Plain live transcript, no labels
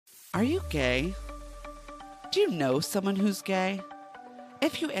Are you gay? Do you know someone who's gay?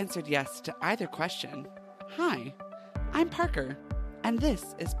 If you answered yes to either question, hi, I'm Parker, and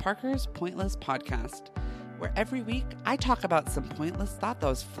this is Parker's Pointless Podcast, where every week I talk about some pointless thought that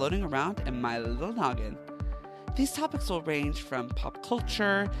was floating around in my little noggin. These topics will range from pop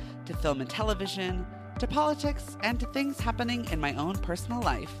culture, to film and television, to politics, and to things happening in my own personal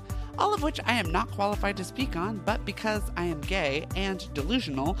life, all of which I am not qualified to speak on, but because I am gay and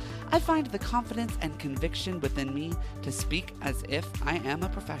delusional, I find the confidence and conviction within me to speak as if I am a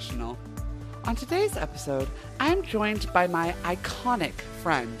professional. On today's episode, I am joined by my iconic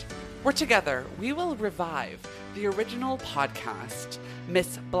friend. We're together. We will revive the original podcast,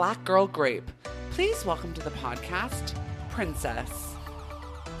 Miss Black Girl Grape. Please welcome to the podcast, Princess.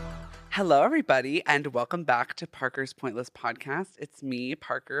 Hello, everybody, and welcome back to Parker's Pointless Podcast. It's me,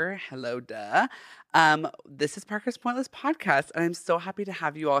 Parker. Hello, duh. This is Parker's Pointless Podcast, and I'm so happy to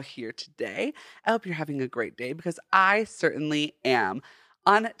have you all here today. I hope you're having a great day, because I certainly am.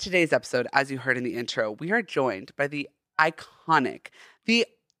 On today's episode, as you heard in the intro, we are joined by the iconic, the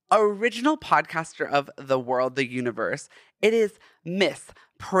original podcaster of the world, the universe. It is Miss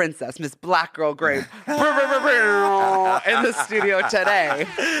Princess, Miss Black Girl Grape, in the studio today.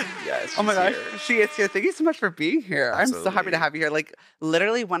 Yes. Oh my gosh, she is here. Thank you so much for being here. Absolutely. I'm so happy to have you here. Like,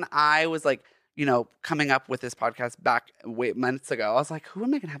 literally, when I was like, coming up with this podcast back months ago, I was like, who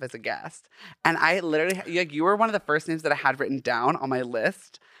am I going to have as a guest? And I literally, you were one of the first names that I had written down on my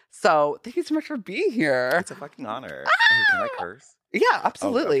list. So thank you so much for being here. It's a fucking honor. Oh, can I curse? Yeah,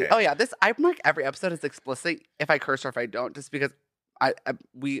 absolutely. okay. Oh yeah, I mark every episode as explicit if I curse or if I don't, just because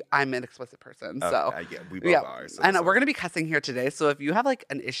I'm an explicit person. So yeah, we both are. So and we're gonna be cussing here today. So if you have like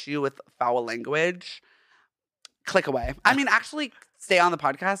an issue with foul language, click away. I mean, actually stay on the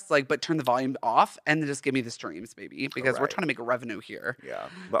podcast, but turn the volume off and then just give me the streams, baby, because we're trying to make a revenue here. Yeah,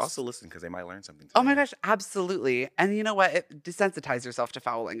 but also listen because they might learn something today. Oh my gosh, absolutely. And you know what? Desensitize yourself to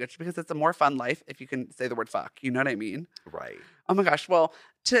foul language because it's a more fun life if you can say the word fuck. You know what I mean? Right. Oh my gosh. Well,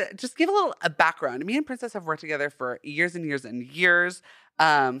 to just give a background, me and Princess have worked together for years and years and years.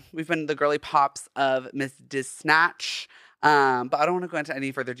 We've been the girly pops of Miss Disnatch. But I don't want to go into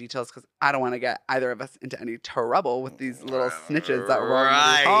any further details because I don't want to get either of us into any trouble with these little snitches that were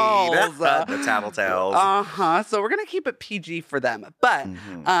on these halls. The tattletales. So we're going to keep it PG for them. But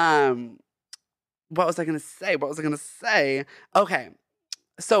what was I going to say? Okay.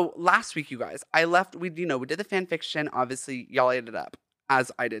 So last week, you guys, we did the fan fiction. Obviously, y'all ate it up,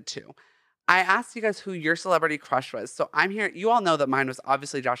 as I did too. I asked you guys who your celebrity crush was. So I'm here. You all know that mine was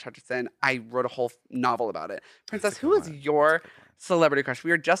obviously Josh Hutcherson. I wrote a whole novel about it. Princess, who is your celebrity crush? We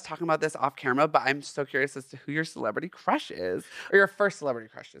were just talking about this off camera, but I'm so curious as to who your celebrity crush is. Or your first celebrity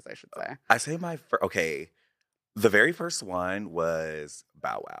crush is, I should say. I say the very first one was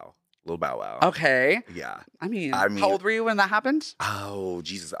Bow Wow. Little Bow Wow. Okay. Yeah. I mean, how old were you when that happened? Oh,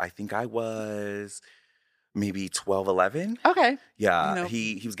 Jesus. I think I was maybe 12, 11. Okay. Yeah.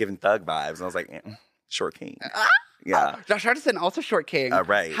 He was giving thug vibes. And I was like, short king. Yeah. Josh Hutcherson, also short king.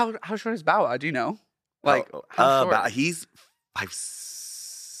 Right. How short is Bow Wow? Do you know? How short? He's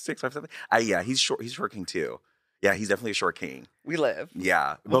 5'6", 5'7". Yeah, he's short. He's short king too. Yeah, he's definitely a short king. We live.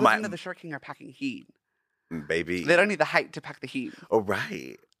 Yeah. But the the short king are packing heat. Baby. They don't need the height to pack the heat. Oh,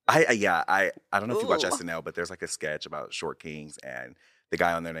 right. I don't know if you watch SNL, but there's like a sketch about short kings and the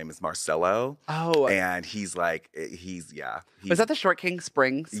guy on their name is Marcelo. Oh. And he's Was that the Short King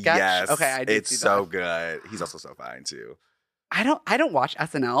Spring sketch? Yes. Okay, I did see that. It's so good. He's also so fine too. I don't watch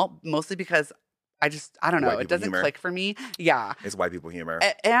SNL mostly because I don't know. It doesn't click for me. Yeah. It's white people humor.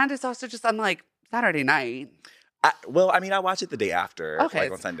 And it's also just, I'm like, Saturday night. I watch it the day after,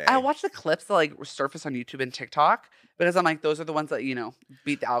 on Sunday. I watch the clips that surface on YouTube and TikTok because I'm like, those are the ones that,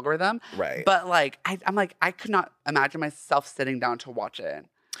 beat the algorithm. Right. But I could not imagine myself sitting down to watch it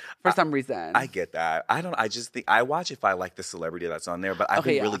for some reason. I get that. I just think I watch if I like the celebrity that's on there, but I've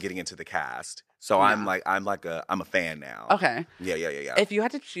been really getting into the cast. So I'm a fan now. Okay. Yeah. If you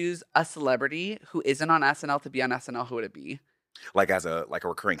had to choose a celebrity who isn't on SNL to be on SNL, who would it be? Like as a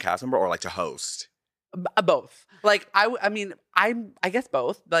recurring cast member or like to host? Both. I guess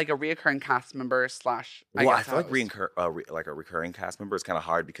both. Like a reoccurring cast member / I feel like a recurring cast member is kind of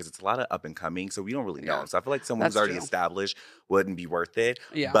hard because it's a lot of up and coming, so we don't really know. Yeah. So I feel like someone who's already established wouldn't be worth it.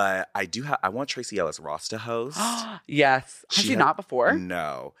 Yeah. But I want Tracee Ellis Ross to host. Yes. Has she not before?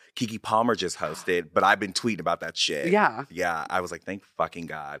 No. Keke Palmer just hosted, but I've been tweeting about that shit. Yeah. Yeah. I was like, thank fucking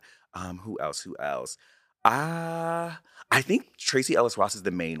God. Who else? I think Tracee Ellis Ross is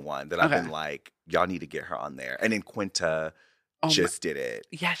the main one that I've been like, y'all need to get her on there. And then Quinta just did it.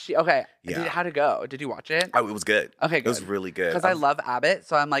 Yeah, okay. Yeah. How'd it go? Did you watch it? Oh, it was good. Okay, good. It was really good. Because I love Abbott,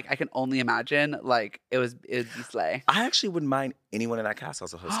 so I'm like, I can only imagine, like, it'd be slay. I actually wouldn't mind anyone in that cast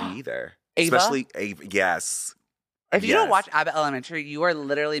also hosting either. Ava? Especially Ava. Yes. If you don't watch Abbott Elementary, you are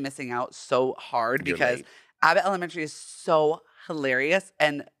literally missing out so hard because Abbott Elementary is so hilarious.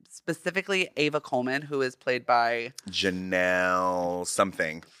 And specifically Ava Coleman, who is played by Janelle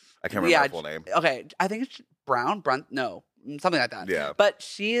something. I can't remember her full name. Okay. I think it's Brown. No. Something like that. Yeah. But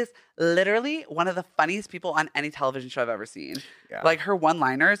she is literally one of the funniest people on any television show I've ever seen. Yeah. Like, her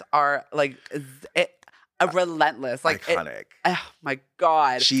one-liners are, like, relentless. Like, iconic. Oh, my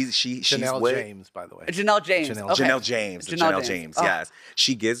God. She's Janelle James, by the way. Janelle James. Janelle James. Oh. Yes.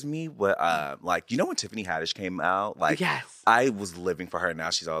 She gives me what, like, you know when Tiffany Haddish came out? Like, yes. I was living for her. Now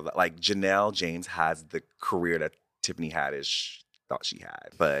she's all that. Like, Janelle James has the career that Tiffany Haddish thought she had.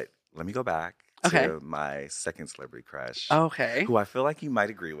 But let me go back to my second celebrity crush. Okay. Who I feel like you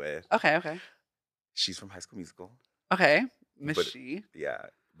might agree with. Okay. She's from High School Musical. Okay. Miss She. Yeah.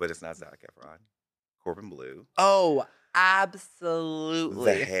 But it's not Zac Efron. Corbin Bleu. Oh,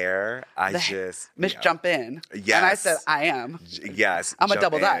 absolutely. The hair. Miss Jump In. Yes. And I said, I am. Yes. I'm a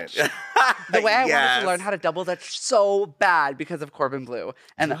double dutch. The way I wanted to learn how to double dutch so bad because of Corbin Bleu.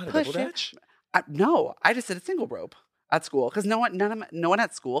 And you know how to double dutch? No, I just did a single rope at school because no one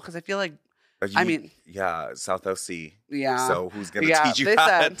at school because I feel like South OC. Yeah. So who's gonna teach you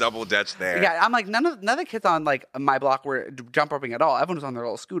how to double dutch there? Yeah, I'm like none of the kids on like my block were jump roping at all. Everyone was on their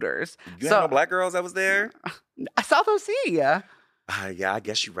little scooters. You had no black girls that was there? South OC. Yeah, I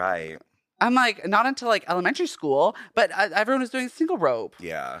guess you're right. I'm like not until like elementary school, but everyone was doing single rope.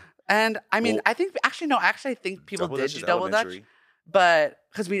 Yeah. And I mean, I think I think people did do double dutch, but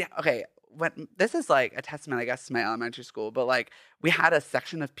because when this is like a testament, I guess, to my elementary school, but like we had a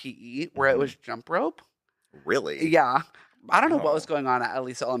section of PE where it was jump rope. Really? Yeah. I don't know what was going on at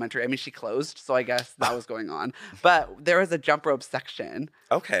Lisa Elementary. I mean, she closed, so I guess that was going on. But there was a jump rope section.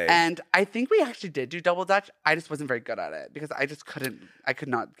 Okay. And I think we actually did do double dutch. I just wasn't very good at it because I could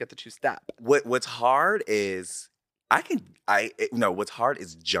not get the two step. What's hard is what's hard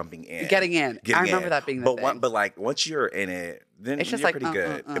is jumping in. Getting in. I remember that being the thing. But like once you're in it, then it's just you're like, pretty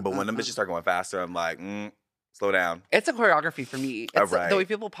good. But when them bitches start going faster, I'm like, slow down. It's a choreography for me. It's the way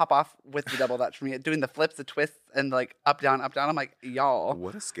people pop off with the double dutch for me, doing the flips, the twists, and like up, down. I'm like, y'all.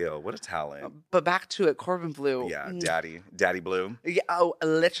 What a skill. What a talent. But back to it, Corbin Bleu. Yeah, Daddy Blue. Yeah,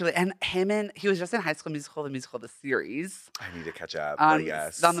 literally. And he was just in High School Musical, the series. I need to catch up, but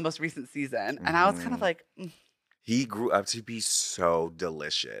yes. On the most recent season. And I was kind of like... He grew up to be so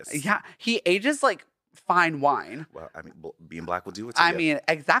delicious. Yeah, he ages like fine wine. Well, I mean, being black will do it to you. I mean,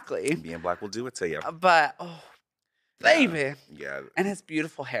 exactly. Being black will do it to you. But, baby. Yeah. And his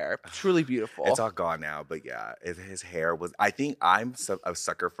beautiful hair. Truly beautiful. It's all gone now, but yeah, his hair was... I think I'm a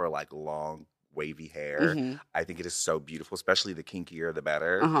sucker for like long, wavy hair. Mm-hmm. I think it is so beautiful, especially the kinkier, the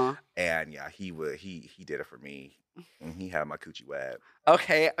better. Uh-huh. And yeah, he did it for me. And he had my coochie wet.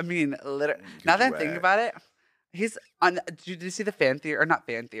 Okay, I mean, literally. Now that I think about it, he's on... Did you see the fan theory? Or not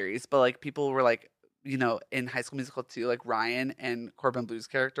fan theories, but like people were like, you know, in High School Musical 2, like Ryan and Corbin Bleu's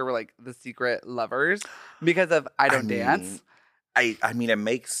character were like the secret lovers because of I Don't Dance. I mean, it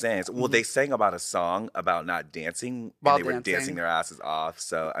makes sense. Well, they sang about a song about not dancing, and they were dancing their asses off.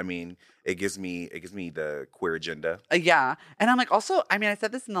 So, I mean, it gives me the queer agenda. Yeah, and I'm like, also, I mean, I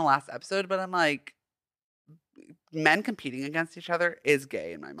said this in the last episode, but I'm like, men competing against each other is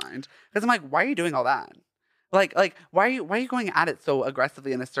gay in my mind because I'm like, why are you doing all that? Like, why are you going at it so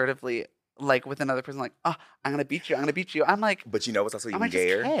aggressively and assertively? Like with another person, like, oh, I'm gonna beat you. I'm like, but you know what's also even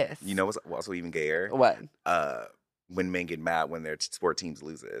gayer? You know what's also even gayer? What? When men get mad when their sport teams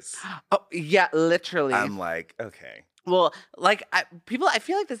loses. Oh yeah, literally. I'm like, okay. Well, like I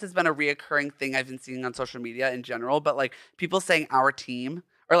feel like this has been a reoccurring thing I've been seeing on social media in general. But like people saying our team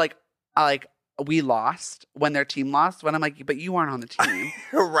or like we lost when their team lost. When I'm like, but you aren't on the team,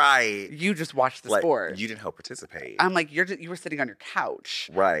 right? You just watched the sport. You didn't help participate. I'm like, you were sitting on your couch,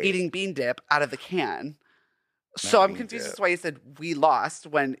 right, eating bean dip out of the can. So I'm confused as to why you said we lost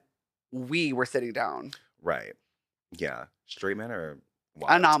when we were sitting down. Right. Yeah. Straight men are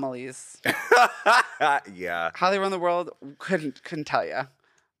wild. Anomalies. Yeah. How they run the world, couldn't tell you.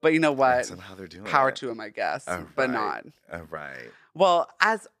 But you know what? Somehow they're doing Power it. to them, I guess. But not. Right. Well,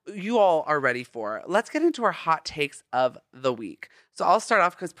 as you all are ready for, let's get into our hot takes of the week. So I'll start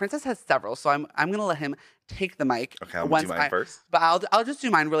off because Princess has several. So I'm going to let him take the mic. Okay, I'm going to do mine first. But I'll just do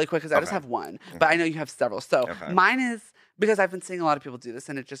mine really quick because I just have one. But I know you have several. So mine is, because I've been seeing a lot of people do this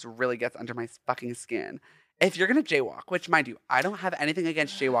and it just really gets under my fucking skin, if you're going to jaywalk, which mind you, I don't have anything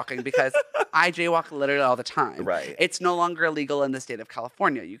against jaywalking because I jaywalk literally all the time. Right. It's no longer illegal in the state of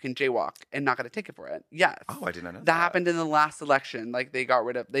California. You can jaywalk and not get a ticket for it. Yes. Oh, I did not know that. That happened in the last election. Like they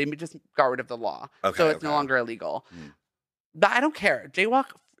just got rid of the law. Okay, so it's no longer illegal. But I don't care. Jaywalk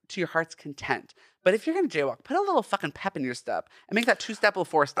to your heart's content. But if you're going to jaywalk, put a little fucking pep in your step and make that 2-step a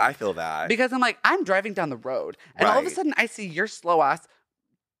 4-step. I feel that. Because I'm driving down the road and all of a sudden I see your slow ass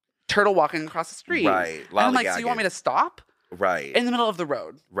turtle walking across the street. Right. And I'm like, so you want me to stop? Right. In the middle of the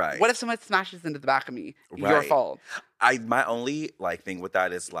road. Right. What if someone smashes into the back of me? Right. Your fault. My only thing with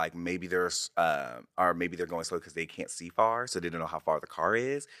that is maybe there's or maybe they're going slow because they can't see far, so they don't know how far the car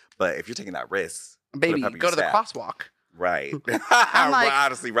is. But if you're taking that risk, baby, go to the crosswalk. Right. I'm like,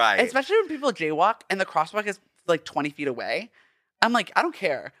 honestly, right. Especially when people jaywalk and the crosswalk is 20 feet away. I'm like, I don't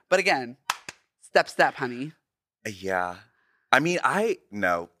care. But again, step, honey. Yeah. I mean, I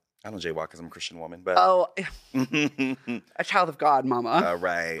don't jaywalk because I'm a Christian woman, but a child of God, mama.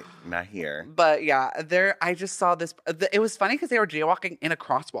 Right, not here. But yeah, I just saw this. It was funny because they were jaywalking in a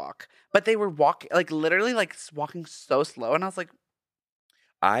crosswalk, but they were walking literally walking so slow, and I was like,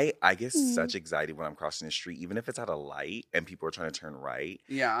 I get such anxiety when I'm crossing the street, even if it's at a light and people are trying to turn right.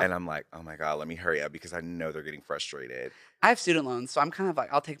 Yeah, and I'm like, oh my God, let me hurry up because I know they're getting frustrated. I have student loans, so I'm kind of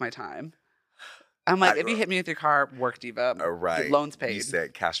I'll take my time. I'm like, if you hit me with your car, work diva. Right. Loans paid. You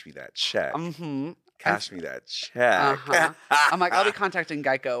said, cash me that check. Mm-hmm. Cash me that check. Uh-huh. I'm like, I'll be contacting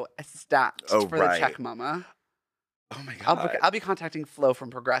Geico stat for the check, mama. Oh my God. I'll be contacting Flo from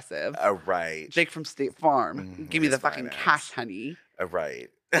Progressive. Right. Jake from State Farm. Give me the fucking cash, honey.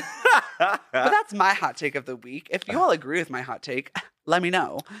 Right. But that's my hot take of the week. If you all agree with my hot take, let me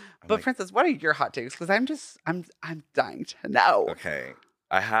know. But Princess, what are your hot takes? Because I'm dying to know. Okay.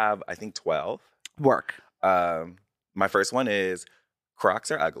 I have, I think, 12. Work. My first one is Crocs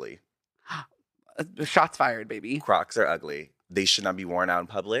are ugly. Shots fired, baby. Crocs are ugly. They should not be worn out in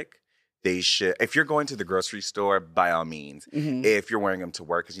public. They should, if you're going to the grocery store, by all means. Mm-hmm. If you're wearing them to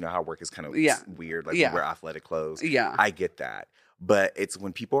work, because you know how work is kind of weird, we wear athletic clothes. Yeah. I get that. But it's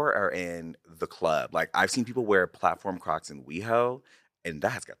when people are in the club. I've seen people wear platform Crocs in WeHo, and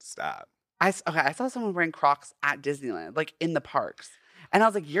that has got to stop. I saw someone wearing Crocs at Disneyland, in the parks. And I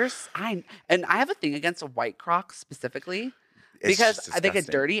was like, and I have a thing against white Crocs specifically because they get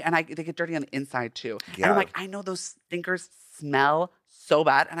dirty and they get dirty on the inside too. Yeah. And I'm like, I know those stinkers smell so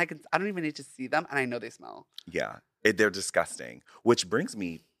bad and I don't even need to see them and I know they smell. Yeah. They're disgusting. Which brings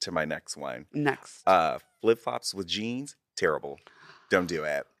me to my next one. Flip-flops with jeans, terrible. Don't do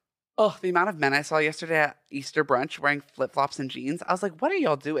it. Oh, the amount of men I saw yesterday at Easter brunch wearing flip-flops and jeans. I was like, what are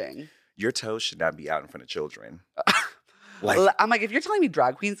y'all doing? Your toes should not be out in front of children. I'm like, if you're telling me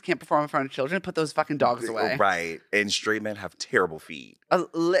drag queens can't perform in front of children, put those fucking dogs away. Right. And straight men have terrible feet.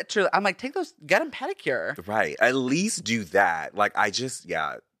 Literally. I'm like, get them pedicure. Right. At least do that.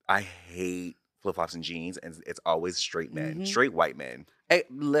 I hate flip-flops and jeans, and it's always straight men, straight white men.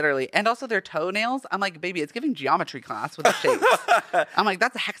 Literally. And also their toenails. I'm like, baby, it's giving geometry class with the shapes. I'm like,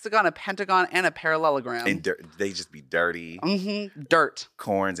 that's a hexagon, a pentagon, and a parallelogram. And they just be dirty. Mm-hmm. Dirt.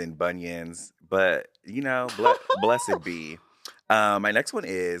 Corns and bunions. But, blessed be. My next one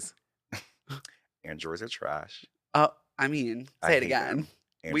is Androids are trash. I mean, say it again.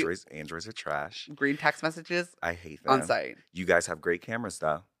 Androids are trash. Green text messages. I hate them. On site. You guys have great cameras,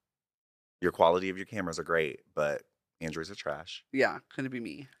 though. Your quality of your cameras are great, but Androids are trash. Yeah, couldn't be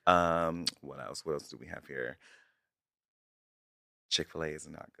me. What else? What else do we have here? Chick-fil-A is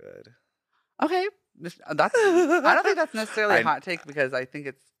not good. Okay. I don't think that's necessarily a hot take because I think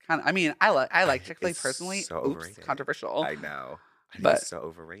it's kind of, I like Chick-fil-A personally. So overrated. Controversial. I know. But it's so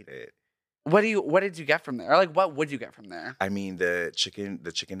overrated. What did you get from there? Or what would you get from there? I mean, the chicken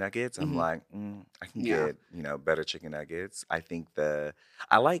nuggets, I'm like, I can get, better chicken nuggets. I think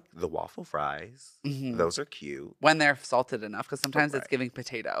I like the waffle fries. Mm-hmm. Those are cute. When they're salted enough, because sometimes it's giving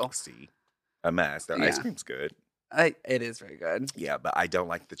potato. See, a mess. Their ice cream's good. It is very good. Yeah, but I don't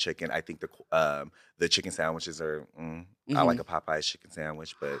like the chicken. I think the chicken sandwiches are, I like a Popeye's chicken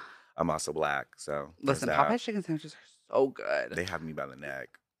sandwich, but I'm also black, so. Listen, Popeye's chicken sandwiches are so good. They have me by the neck.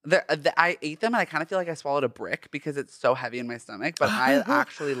 I ate them and I kind of feel like I swallowed a brick because it's so heavy in my stomach, but I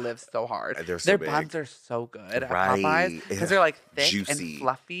actually live so hard. Their buns are so good at Popeyes because they're thick juicy and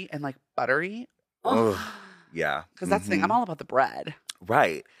fluffy and buttery. Oh, yeah. Because that's the thing. I'm all about the bread.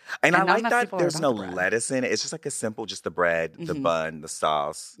 Right. And I like that there's no lettuce in it. It's just a simple, just the bread, the bun, the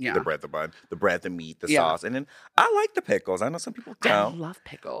sauce, the bread, the bun, the bread, the meat, the sauce. And then I like the pickles. I know some people don't. I love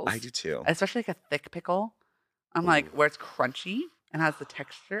pickles. I do too. Especially a thick pickle. I'm where it's crunchy and has the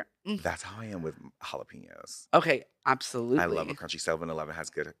texture. That's how I am with jalapenos. Okay, absolutely. I love a crunchy. 7-Eleven has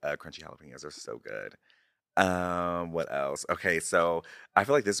good crunchy jalapenos. They're so good. What else? Okay, so I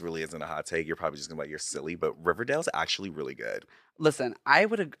feel like this really isn't a hot take. You're probably just gonna be like, you're silly, but Riverdale's actually really good. Listen, I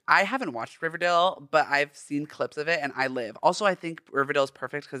haven't watched Riverdale, but I've seen clips of it and I live. Also, I think Riverdale's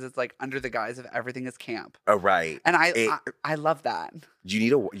perfect because it's like under the guise of everything is camp. Oh, right. And I love that. You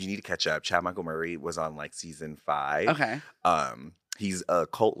need to catch up. Chad Michael Murray was on like season 5. Okay. He's a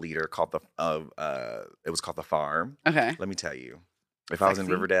cult leader called it was called The Farm. Okay. Let me tell you. If I was in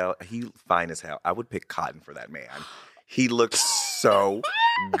Riverdale, he fine as hell. I would pick Cotton for that man. He looks so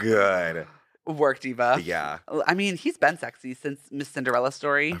good. Work diva. Yeah. I mean, he's been sexy since Miss Cinderella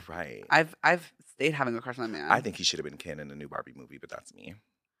story. Right. I've stayed having a crush on that man. I think he should have been Ken in the new Barbie movie, but that's me.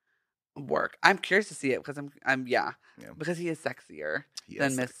 Work. I'm curious to see it because because he is sexier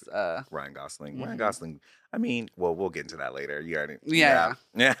than Miss Ryan Gosling. Mm-hmm. Ryan Gosling. I mean, well, we'll get into that later. You already, yeah.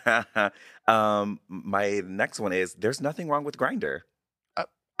 My next one is there's nothing wrong with Grindr.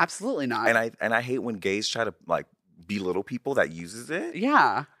 Absolutely not. And I hate when gays try to like belittle people that uses it.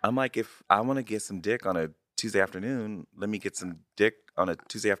 Yeah. I'm like, if I want to get some dick on a Tuesday afternoon, let me get some dick on a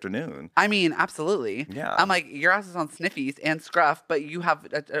Tuesday afternoon. I mean, absolutely. Yeah. I'm like, your ass is on Sniffies and Scruff, but you have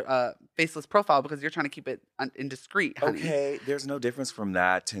a faceless profile because you're trying to keep it indiscreet, honey. Okay, there's no difference from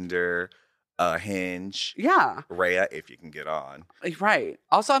that. Tinder, Hinge. Yeah. Raya, if you can get on. Right.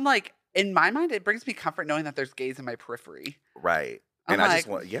 Also, I'm like, in my mind, it brings me comfort knowing that there's gays in my periphery. Right. I'm and like, I just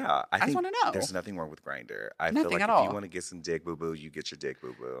want, I think want to know. there's nothing wrong with Grindr. I Nothing feel like at if all. you want to get some dick, boo boo, you get your dick,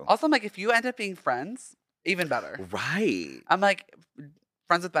 boo boo. Also, I'm like, if you end up being friends, even better. Right. I'm like,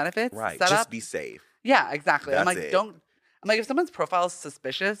 friends with benefits. Right. Set Just up. be safe. Yeah, exactly. I'm That's like, it. I'm like, if someone's profile is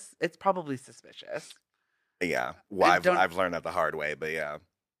suspicious, it's probably suspicious. Yeah. Well, And I've learned that the hard way, but yeah.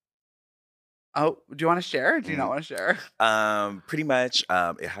 Oh, do you want to share? Or do you not want to share? Pretty much.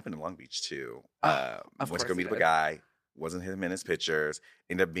 It happened in Long Beach too. Of Went course to go meet up a guy. Wasn't him in his pictures.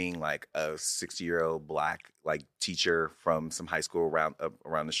 Ended up being like a 60-year-old black like teacher from some high school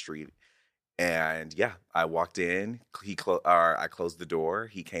around the street. And yeah, I walked in. I closed the door.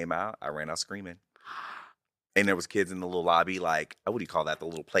 He came out. I ran out screaming. And there was kids in the little lobby, like, what do you call that? The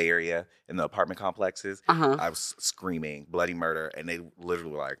little play area in the apartment complexes. Uh-huh. I was screaming bloody murder, and they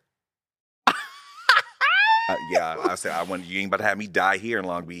literally were like, yeah. I said, you ain't about to have me die here in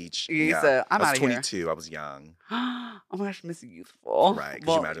Long Beach. You said, I'm out of here. I was 22. I was young. Oh my gosh, Miss Youthful. Right. Could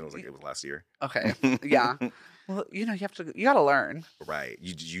you imagine it was last year? Okay. Yeah. Well, you gotta learn. Right.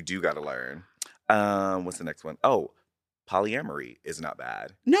 You do gotta learn. What's the next one? Oh, polyamory is not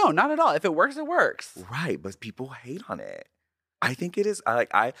bad. No, not at all. If it works, it works. Right. But people hate on it. I think it is.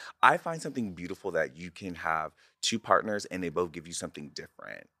 I find something beautiful that you can have two partners and they both give you something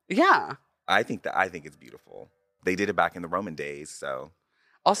different. Yeah. I think it's beautiful. They did it back in the Roman days, so.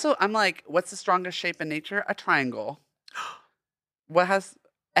 Also, I'm like, what's the strongest shape in nature? A triangle. It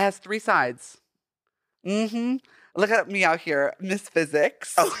has 3 sides. Mm-hmm. Look at me out here, Miss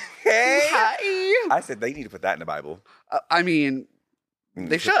Physics. Okay. Hi. I said they need to put that in the Bible. I mean,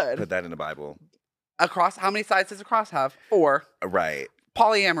 they should. Put that in the Bible. Across, how many sides does a cross have? 4. Right.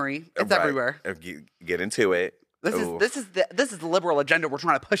 Polyamory. It's everywhere. Get into it. This is the liberal agenda we're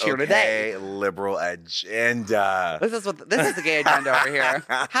trying to push here today. Liberal agenda. This is the gay agenda over here.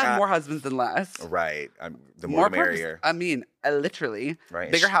 Have more husbands than less. Right. The more the merrier. I mean, literally.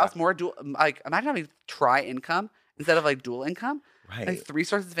 Right. Bigger house, more dual. Like, imagine having tri-income instead of like dual income. Right. Like 3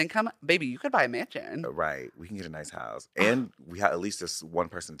 sources of income. Baby, you could buy a mansion. Right. We can get a nice house. And we have at least just one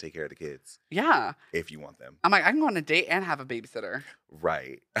person to take care of the kids. Yeah. If you want them. I'm like, I can go on a date and have a babysitter.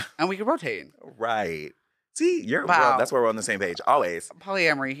 Right. And we can rotate. Right. See, wow. That's where we're on the same page. Always.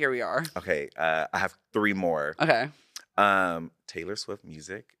 Polyamory, here we are. Okay. I have 3 more. Okay. Taylor Swift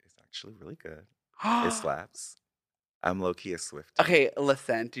music is actually really good. It slaps. I'm low-key a Swiftie. Okay,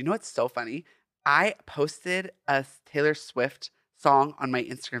 listen. Do you know what's so funny? I posted a Taylor Swift song on my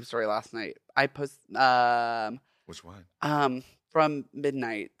Instagram story last night. I posted Which one? From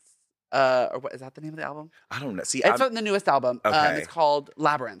Midnights. Or what is that the name of the album? I don't know. See, it's from the newest album. Okay. It's called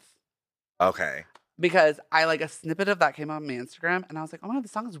Labyrinth. Okay. Because I like a snippet of that came on my Instagram and I was like, oh my God,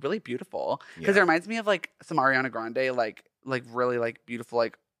 this song is really beautiful. Because it reminds me of like some Ariana Grande, like really like beautiful,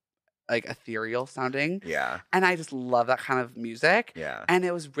 like ethereal sounding. Yeah. And I just love that kind of music. Yeah. And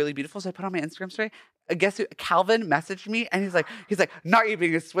it was really beautiful. So I put on my Instagram story. Guess who? Calvin messaged me and he's like, not you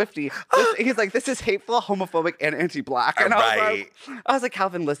being a Swiftie. He's like, this is hateful, homophobic, and anti-black. And I was like,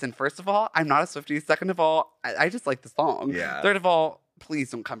 Calvin, listen, first of all, I'm not a Swiftie. Second of all, I just like the song. Yeah. Third of all,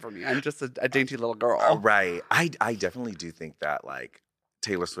 please don't come for me. I'm just a dainty little girl. Right. I definitely do think that like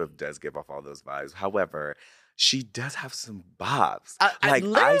Taylor Swift does give off all those vibes. However, she does have some bops.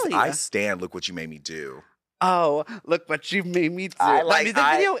 Literally. I stand Look What You Made Me Do. Oh, look what you made me do. That music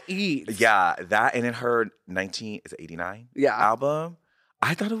video eats. Yeah, that and in her 89 album,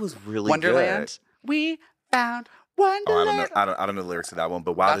 I thought it was really Wonderland. good. We found Wonderland. Oh, I don't know the lyrics to that one,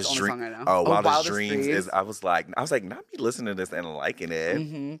 but Wildest Dreams. Oh, Wildest Dreams is. I was like, not me listening to this and liking it.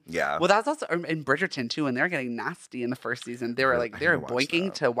 Mm-hmm. Yeah. Well, that's also in Bridgerton too, and they're getting nasty in the first season. They were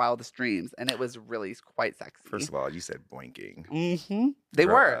boinking to Wildest Dreams, and it was really quite sexy. First of all, you said boinking. Mm-hmm. They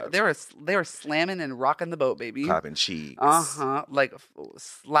were slamming and rocking the boat, baby. Popping cheeks. Like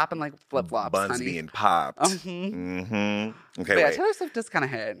slapping like flip flops. Buns honey. being popped. Okay, but yeah, Taylor Swift does kind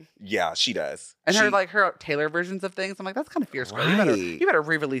of hit. Yeah, she does. And her Taylor versions of things, I'm like, that's kind of fierce, girl. Right. You better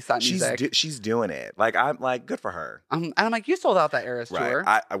re-release that music. She's doing it. Like, I'm like, good for her. And I'm like, you sold out that Eras tour.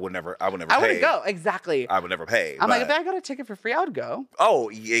 I would never pay. I wouldn't go. Exactly. I would never pay. I'm like, if I got a ticket for free, I would go. Oh,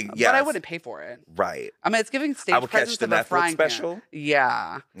 yeah. But I wouldn't pay for it. Right. I mean, it's giving stage presence of a frying special. Pan.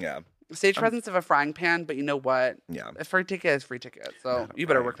 Yeah. Yeah. Stage presence of a frying pan, but you know what? Yeah. A free ticket is free ticket. So you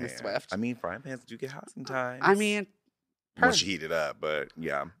better work Miss Swift. I mean, frying pans do get hot sometimes. I mean, once you heat it up, but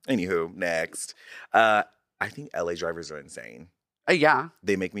yeah. Anywho, next. I think LA drivers are insane. Yeah.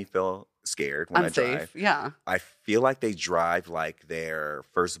 They make me feel scared when I drive. Yeah. I feel like they drive like their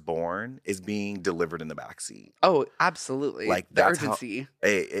firstborn is being delivered in the backseat. Oh, absolutely. Like the urgency.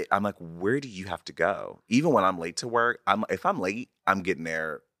 I'm like, where do you have to go? Even when I'm late to work, if I'm late, I'm getting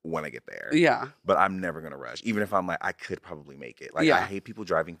there when I get there. Yeah. But I'm never going to rush. Even if I'm like, I could probably make it. Like, I hate people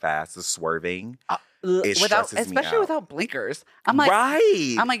driving fast, the swerving. It stresses me out. Especially without blinkers. I'm like,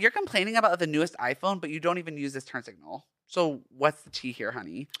 right. I'm like, you're complaining about the newest iPhone, but you don't even use this turn signal. So what's the tea here,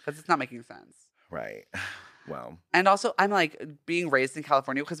 honey? Because it's not making sense. Right. Well. And also, I'm like, being raised in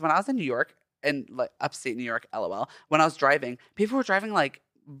California, because when I was in New York, and like upstate New York, LOL, when I was driving, people were driving like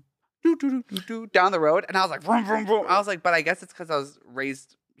down the road, and I was like, vroom, vroom, vroom. I was like, but I guess it's because I was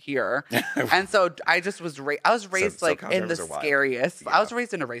raised here. And so I just was I was raised like in the scariest. Yeah. I was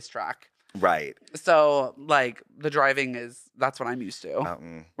raised in a racetrack. Right. So like the driving that's what I'm used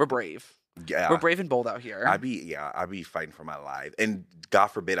to. We're brave. Yeah. We're brave and bold out here. I'd be fighting for my life. And God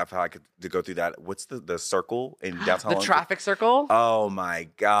forbid if I could to go through that. What's the circle in downtown? The traffic circle? Oh my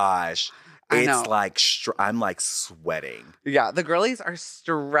gosh. It's like, I'm like sweating. Yeah, the girlies are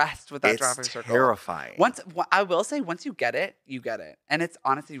stressed with that traffic circle. It's terrifying. I will say, once you get it, you get it. And it's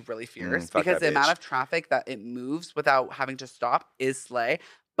honestly really fierce because the amount of traffic that it moves without having to stop is slay.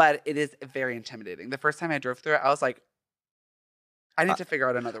 But it is very intimidating. The first time I drove through it, I was like, I need to figure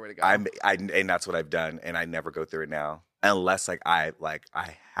out another way to go. And that's what I've done. And I never go through it now. Unless I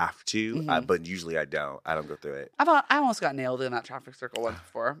have to. But usually I don't. I don't go through it. I almost got nailed in that traffic circle once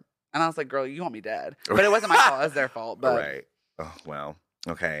before. And I was like, girl, you want me dead. But it wasn't my fault. It was their fault. But. Right. Oh, well.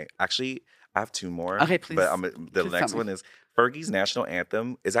 Okay. Actually, I have two more. Okay, please. But the next one is Fergie's national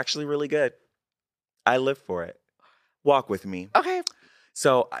anthem is actually really good. I live for it. Walk with me. Okay.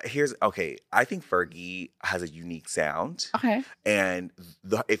 So I think Fergie has a unique sound. Okay. And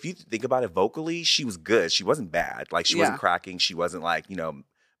if you think about it vocally, she was good. She wasn't bad. Like, she wasn't cracking. She wasn't like,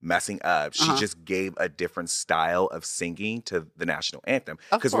 messing up. She just gave a different style of singing to the national anthem.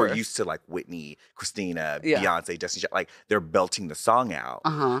 Because we're used to like Whitney, Christina, Beyonce, Destiny Child. Like, they're belting the song out.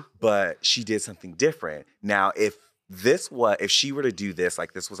 But she did something different. Now, if she were to do this,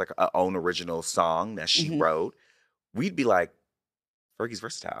 like this was like her own original song that she wrote, we'd be like, Fergie's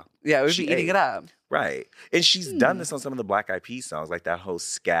versatile. Yeah, we'd be eating it up. Right. And she's done this on some of the Black Eyed Peas songs, like that whole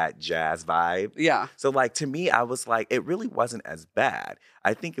scat jazz vibe. Yeah. So, like, to me, I was like, it really wasn't as bad.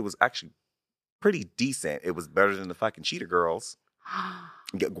 I think it was actually pretty decent. It was better than the fucking Cheetah Girls.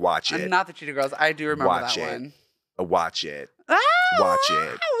 Watch it. Not the Cheetah Girls. I do remember that one. Watch it. Ah, Watch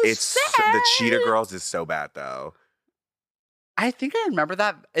it. The Cheetah Girls is so bad, though. I think I remember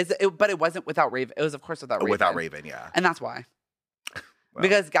that. But it wasn't without Raven. It was, of course, without Raven. Without Raven, yeah. And that's why. Well,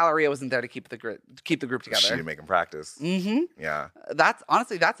 because Galleria wasn't there to keep the group together. She didn't make them practice. Yeah. That's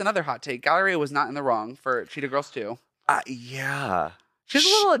another hot take. Galleria was not in the wrong for Cheetah Girls 2. Yeah. She was a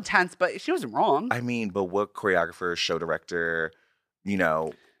little intense, but she wasn't wrong. I mean, but what choreographer, show director,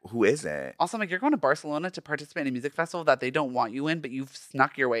 who isn't? Also, like, you're going to Barcelona to participate in a music festival that they don't want you in, but you've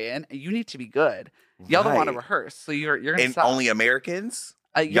snuck your way in. You need to be good. Y'all don't want to rehearse, so you're going to suck. And only Americans?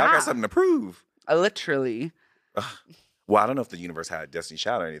 Y'all got something to prove. Literally. Ugh. Well, I don't know if the universe had Destiny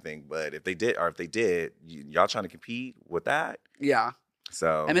Child or anything, but if they did, y'all trying to compete with that? Yeah.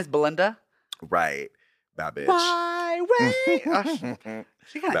 So. And Miss Belinda? Right. Bad bitch. My way.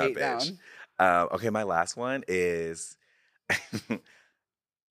 She got hate down. Okay, my last one is,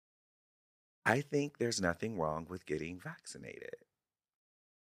 I think there's nothing wrong with getting vaccinated.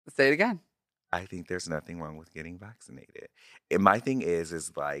 Say it again. I think there's nothing wrong with getting vaccinated. And my thing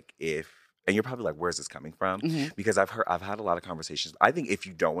is like, if And you're probably like, where's this coming from? Because I've had a lot of conversations. I think if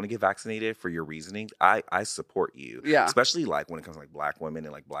you don't want to get vaccinated for your reasoning, I support you. Yeah. Especially like when it comes to like Black women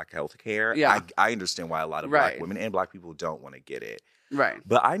and like Black health care. Yeah. I understand why a lot of Black women and Black people don't want to get it. Right.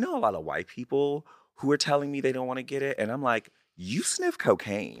 But I know a lot of white people who are telling me they don't want to get it. And I'm like, you sniff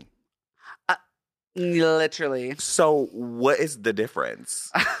cocaine. Literally. So what is the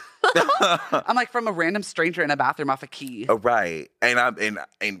difference? I'm like, from a random stranger in a bathroom off a key. Oh, right. And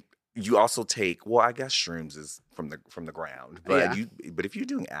you also take, well, I guess shrooms is from the ground, but but if you're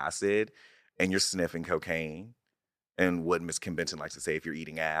doing acid and you're sniffing cocaine, and what Miss Kim Benton likes to say, if you're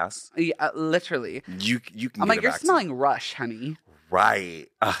eating ass, literally, you can. I'm like, you're smelling Rush, honey. Right.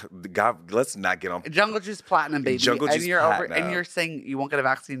 God, let's not get on Jungle Juice Platinum, baby. Jungle Juice Platinum. And you're saying you won't get a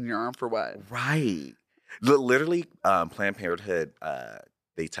vaccine in your arm for what? Right. Literally, Planned Parenthood.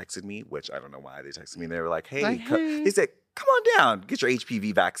 They texted me, which I don't know why they texted me. They were like, hey. They said, come on down, get your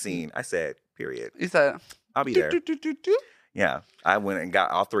HPV vaccine. I said, period. You said, I'll be there. Yeah. I went and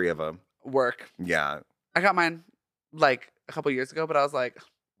got all 3 of them. Work. Yeah. I got mine like a couple years ago, but I was like,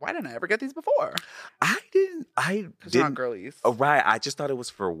 why didn't I ever get these before? I didn't. Because they're not girlies. Oh, right. I just thought it was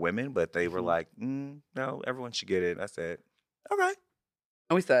for women, but they were like, no, everyone should get it. I said, all right.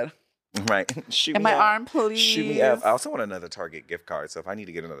 And we said, right. Shoot in my arm, please. Shoot me up. I also want another Target gift card, so if I need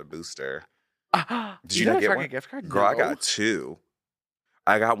to get another booster. Did you not get a Target gift card? Girl, no. I got 2.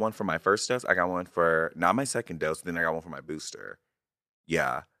 I got one for my first dose. I got one for not my second dose. Then I got one for my booster.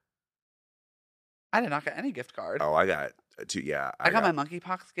 Yeah. I did not get any gift card. Oh, I got 2. Yeah. I got my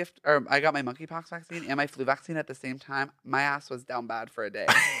monkeypox gift, or I got my monkeypox vaccine and my flu vaccine at the same time. My ass was down bad for a day.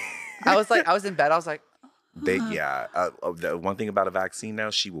 I was in bed. I was like, the one thing about a vaccine now,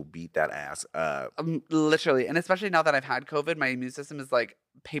 she will beat that ass up. Literally. And especially now that I've had COVID, my immune system is like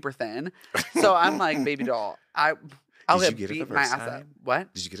paper thin. So I'm like, baby doll. I'll beat my ass up.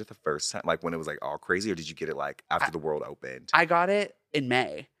 What? Did you get it the first time? Like when it was like all crazy, or did you get it like after the world opened? I got it in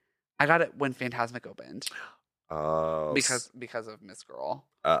May. I got it when Fantasmic opened. Oh. Because of Miss Girl.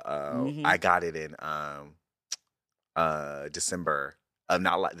 I got it in December.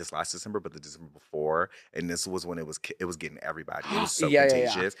 Not like this last December, but the December before. And this was when it was getting everybody. It was so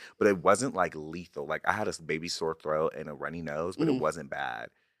contagious. Yeah. But it wasn't like lethal. Like I had a baby sore throat and a runny nose, but it wasn't bad.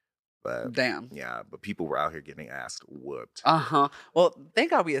 But damn. Yeah, but people were out here getting ass whooped. Well,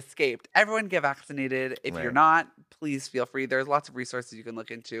 thank God we escaped. Everyone get vaccinated. If you're not, please feel free. There's lots of resources you can look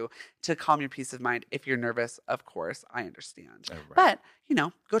into to calm your peace of mind. If you're nervous, of course, I understand. But,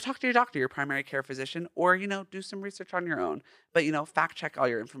 go talk to your doctor, your primary care physician, or, do some research on your own. But, fact check all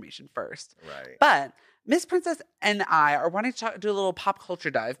your information first. Right. But Miss Princess and I are wanting to do a little pop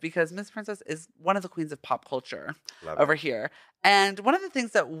culture dive because Miss Princess is one of the queens of pop culture over here. And one of the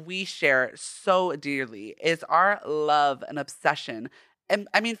things that we share so dearly is our love and obsession. And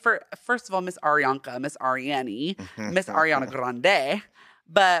I mean, first of all, Miss Ariana Grande,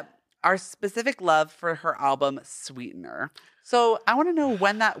 but our specific love for her album Sweetener. So I want to know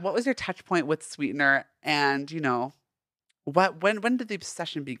what was your touch point with Sweetener, and when did the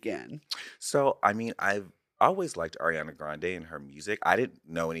obsession begin? So I mean, I've always liked Ariana Grande and her music. I didn't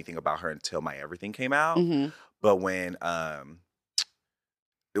know anything about her until My Everything came out. But when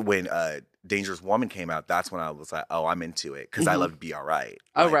Dangerous Woman came out, that's when I was like, oh, I'm into it because I love to be all right.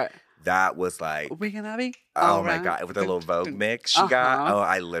 Oh, right. That was like, we gonna be. Oh my God, with the little Vogue mix she got. Oh,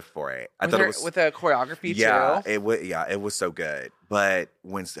 I lived for it. I thought it was with a choreography too. It was so good. But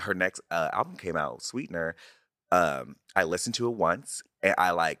when her next album came out, Sweetener, I listened to it once and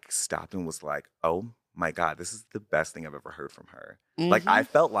I like stopped and was like, oh my God, this is the best thing I've ever heard from her. Like I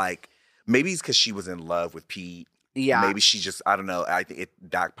felt like maybe it's because she was in love with Pete. Yeah. Maybe she just, I don't know. I think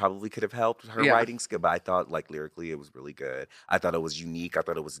that probably could have helped her writing skill, but I thought like lyrically it was really good. I thought it was unique. I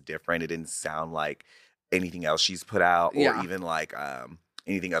thought it was different. It didn't sound like anything else she's put out or even like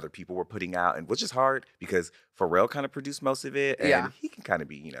anything other people were putting out, and which is hard because Pharrell kind of produced most of it and he can kind of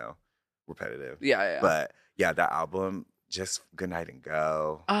be, repetitive. Yeah. But yeah, that album, just Good Night and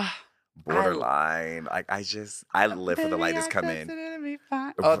Go. Borderline. I live for The Light Is Coming.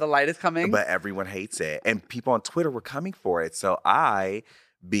 Oh, The Light Is Coming. But everyone hates it. And people on Twitter were coming for it. So I,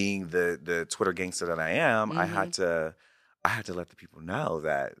 being the Twitter gangster that I am, I had to let the people know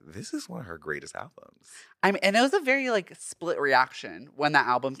that this is one of her greatest albums. I mean, and it was a very split reaction when that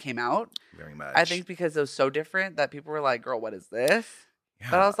album came out. Very much. I think because it was so different that people were like, girl, what is this? Yeah.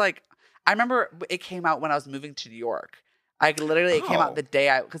 But I was like, I remember it came out when I was moving to New York. It came out the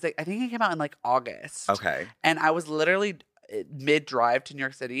day because I think it came out in August. Okay. And I was literally mid-drive to New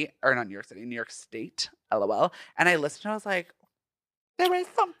York City, or not New York City, New York State, LOL. And I listened to it, I was like, there is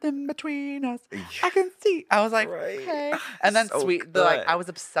something between us. I can see. I was like, okay. And then So I was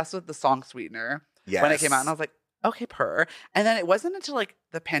obsessed with the song Sweetener when it came out. And I was like, okay, purr. And then it wasn't until like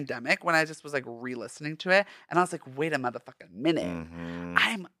the pandemic when I just was like re-listening to it. And I was like, wait a motherfucking minute. Mm-hmm.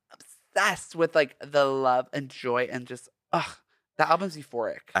 I'm obsessed with like the love and joy and just, the album's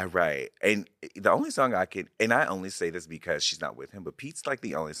euphoric. Right. And the only song I could, and I only say this because she's not with him, but Pete's like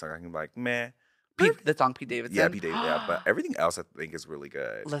the only song I can be like, meh. The song Pete Davidson? Yeah, Pete Davidson. Yeah, but everything else I think is really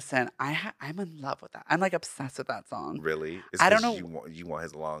good. Listen, I'm in love with that. I'm like obsessed with that song. Really? I don't know. You want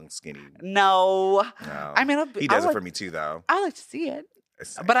his long, skinny. No. I mean, he does it for me too, though. I like to see it,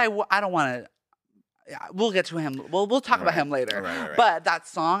 but I don't want to. Yeah, we'll get to him. We'll talk about him later. Right. But that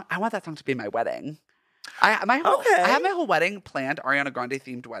song, I want that song to be my wedding. I have my whole wedding planned, Ariana Grande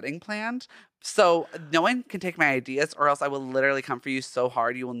themed wedding planned. So no one can take my ideas, or else I will literally come for you so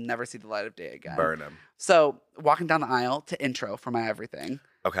hard you will never see the light of day again. Burn them. So walking down the aisle to intro for my everything.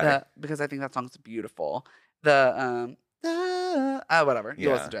 Okay. Because I think that song's beautiful. Whatever.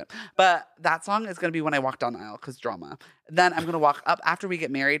 You'll listen to it. But that song is gonna be when I walk down the aisle because drama. Then I'm gonna walk up after we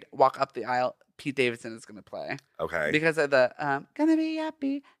get married. Walk up the aisle. Pete Davidson is gonna play. Okay. Because of the gonna be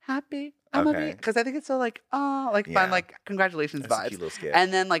happy. Because I think it's so like fun, like congratulations That's vibes. a cute little skit.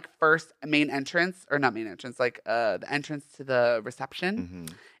 And then like first main entrance, or not main entrance, like the entrance to the reception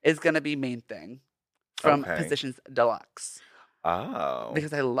is gonna be Main Thing from Positions Deluxe. Oh.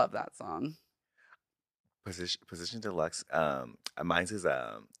 Because I love that song. Position Deluxe. Mine's is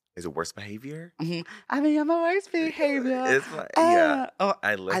Worst Behavior. Mm-hmm. I mean, I'm a worst behavior. It's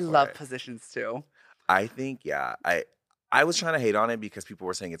I love Positions too. I think I was trying to hate on it because people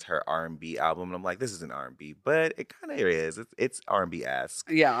were saying it's her R&B album, and I'm like, this isn't R&B, but it kind of is. It's R&B-esque.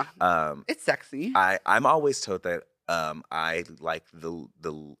 Yeah. It's sexy. I'm always told that I like the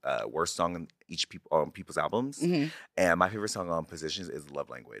worst song on people's albums, and my favorite song on Positions is Love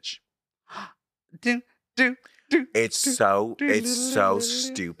Language. It's so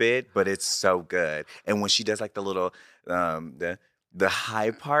stupid, but it's so good. And when she does like the little the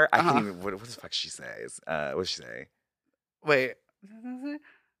high part, I can't even. What the fuck she says? What does she say? Wait.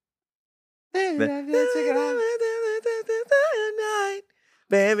 Baby,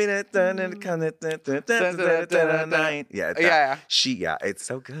 yeah. It's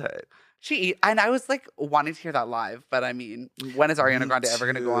so good. And I was like wanting to hear that live, but I mean, when is Ariana Grande ever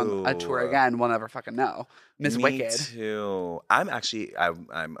going to go on a tour again? We'll never fucking know. Miss Wicked. Me too. I'm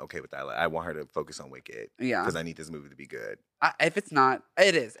okay with that. I want her to focus on Wicked. Yeah. Because I need this movie to be good. If it's not,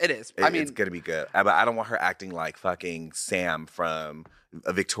 it is. I mean, it's gonna be good. But I don't want her acting like fucking Sam from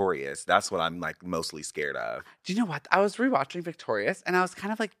Victorious. That's what I'm like mostly scared of. Do you know what? I was rewatching Victorious, and I was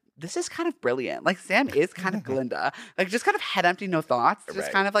kind of like, this is kind of brilliant. Like Sam is kind of Glinda, like just kind of head empty, no thoughts,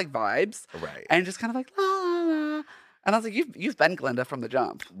 just kind of like vibes, right? And just kind of like la la la. And I was like, you've been Glinda from the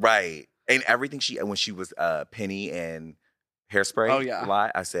jump, right? And everything when she was Penny and Hairspray. Oh yeah,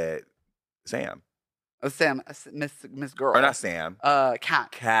 I said Sam. Sam, Miss Girl, or not Sam.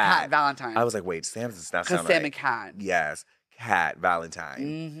 Cat Valentine. I was like, wait, Sam does not sound Sam right. and Cat. Yes, Cat Valentine.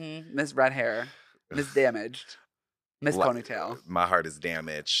 Mm-hmm. Miss Red Hair, Miss Damaged. Miss Ponytail. My heart is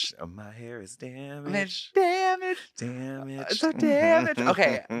damaged. Oh, my hair is damaged. Damaged. So damaged.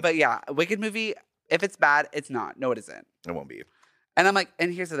 Okay, but yeah, Wicked movie, if it's bad, it's not. No, it isn't. It won't be. And I'm like,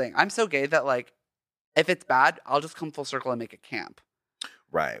 and here's the thing. I'm so gay that like, if it's bad, I'll just come full circle and make it camp.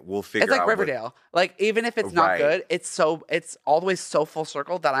 Right. We'll figure out. It's like Riverdale. Like, even if it's not good, it's all the way so full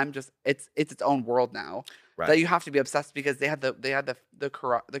circle that I'm just, it's its own world now. Right. That you have to be obsessed because they had the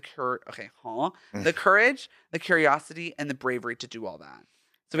courage, the curiosity, and the bravery to do all that.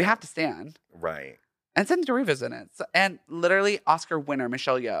 So we have to stand. Right. And Cindy Riva's in it. So, and literally Oscar winner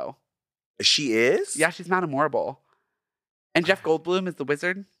Michelle Yeoh. She is? Yeah, she's Madame Horrible. And Jeff Goldblum is the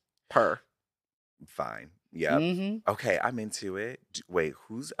wizard. Purr. Fine. Yeah. Mm-hmm. Okay, I'm into it. Wait,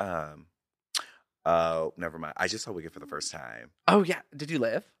 who's oh, never mind. I just saw Wicked for the first time. Oh yeah. Did you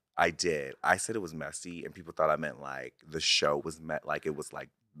live? I did. I said it was messy, and people thought I meant like the show was like it was like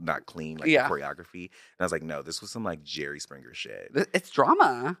not clean, like the choreography. And I was like, no, this was some like Jerry Springer shit. It's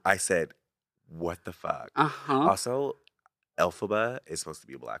drama. I said, what the fuck? Also, Elphaba is supposed to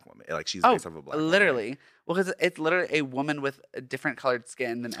be a black woman. Like she's based off of a black literally. woman. Well, because it's literally a woman with a different colored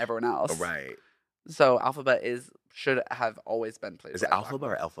skin than everyone else. Right. So Elphaba should have always been played. Is it Elphaba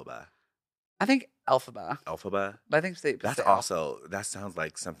or Elphaba? I think Elphaba. Elphaba? But I think that sounds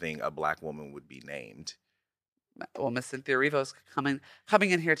like something a black woman would be named. Well, Miss Cynthia Erivo's coming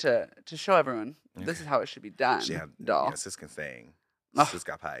in here to show everyone this is how it should be done. Doll. Sis can sing. Sis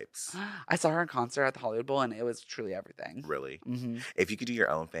got pipes. I saw her in concert at the Hollywood Bowl, and it was truly everything. Really? Mm-hmm. If you could do your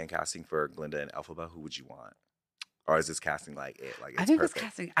own fan casting for Glinda and Elphaba, who would you want? Or is this casting like it? Like it's I think perfect. this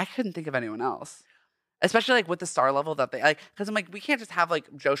casting, I couldn't think of anyone else. Especially like with the star level that they like, because I'm like, we can't just have like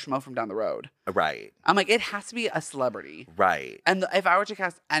Joe Schmo from down the road. Right. I'm like, it has to be a celebrity. Right. And if I were to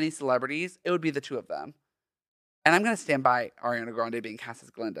cast any celebrities, it would be the two of them. And I'm going to stand by Ariana Grande being cast as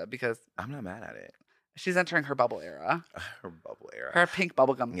Glinda because I'm not mad at it. she's entering her bubble era. Her bubble era. Her pink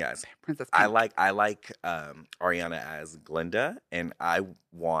bubblegum. Yes. Princess Pink. I like Ariana as Glinda, and I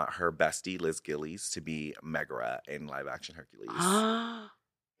want her bestie Liz Gillies to be Megara in live action Hercules.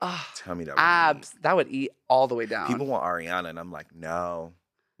 Oh, Tell me that. Abs. That would eat all the way down. People want Ariana, and I'm like, no.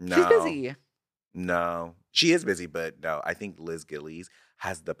 She's busy. No. She is busy, but no. I think Liz Gillies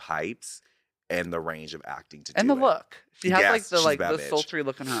has the pipes and the range of acting to do it. And the look. She has Yes, the bitch. sultry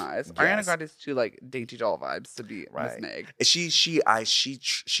look in her eyes. Yes. Ariana Grande is too like dainty doll vibes to be Right. Miss Meg.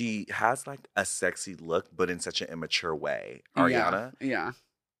 She has like a sexy look, but in such an immature way. Ariana. Yeah.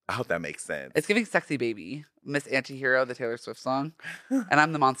 I hope that makes sense. It's giving Sexy Baby, Miss Antihero, the Taylor Swift song. And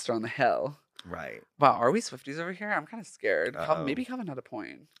I'm the monster on the hill. Right. Wow, are we Swifties over here? I'm kind of scared. Uh-oh. Maybe Calvin had a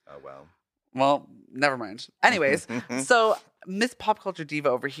point. Oh, well. Well, never mind. Anyways, so Miss Pop Culture Diva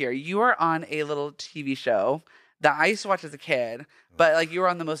over here, you are on a little TV show that I used to watch as a kid, but like you were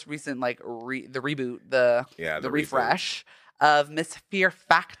on the most recent like the reboot, the refresh of Miss Fear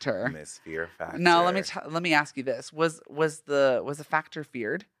Factor. Miss Fear Factor. Now let me ask you this: was the Factor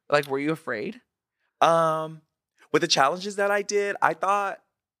feared? Like, were you afraid? With the challenges that I did, I thought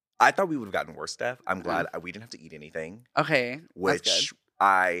we would have gotten worse stuff. I'm glad we didn't have to eat anything. Okay, which that's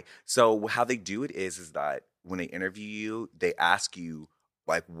good. So how they do it is that when they interview you, they ask you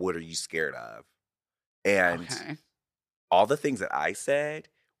like, what are you scared of? And all the things that I said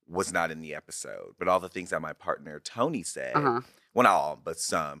was not in the episode, but all the things that my partner Tony said, well, not all, but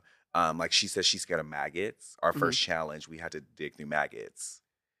some, like she says she's scared of maggots. Our first challenge, we had to dig through maggots.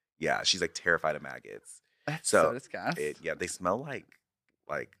 Yeah, she's like terrified of maggots. That's so disgusting. They smell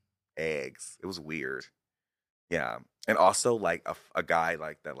like eggs. It was weird. Yeah, and also like a guy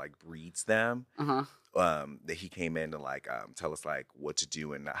like that like breeds them. That he came in to like tell us like what to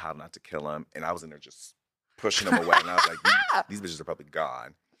do and how not to kill them, and I was in there just pushing them away, and I was like, these bitches are probably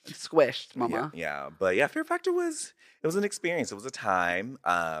gone, squished, mama. Yeah, but yeah, Fear Factor was an experience. It was a time.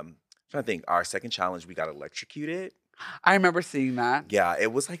 I'm trying to think. Our second challenge, we got electrocuted. I remember seeing that. Yeah,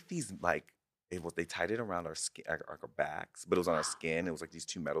 it was like these like. They tied it around our skin, our backs, but it was on our skin. It was like these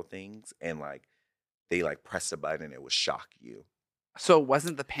two metal things, and like they like pressed a button and it would shock you. So it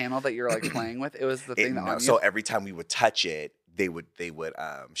wasn't the panel that you're like playing with; it was the thing that on you. So every time we would touch it, they would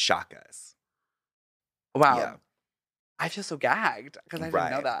shock us. Wow, yeah. I feel so gagged because I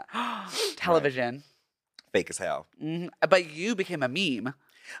didn't know that. Television, fake as hell. Mm-hmm. But you became a meme.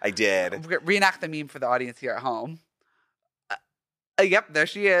 I did. Reenact the meme for the audience here at home. Yep, there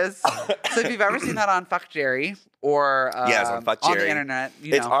she is. So if you've ever seen that on Fuck Jerry or on Fuck Jerry on the internet,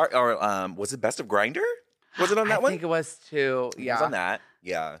 it's was it Best of Grinder? Was it on that one? I think it was too. Yeah, it was on that.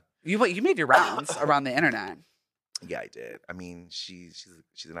 Yeah, you made your rounds around the internet. Yeah, I did. I mean, she's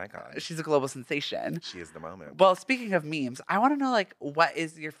an icon. She's a global sensation. She is the moment. Well, speaking of memes, I want to know like what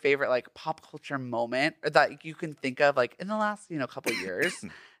is your favorite like pop culture moment that you can think of like in the last couple of years.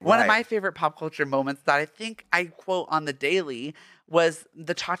 One of my favorite pop culture moments that I think I quote on the daily was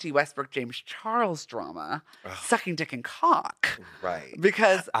the Tati Westbrook James Charles drama, Sucking Dick and Cock. Right.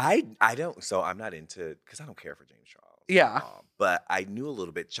 Because I don't. So I'm not into because I don't care for James Charles. Yeah. But I knew a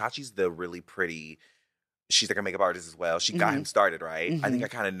little bit. Chachi's the really pretty. She's like a makeup artist as well. She got him started, right? I think I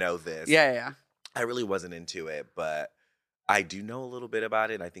kind of know this. Yeah. I really wasn't into it, but I do know a little bit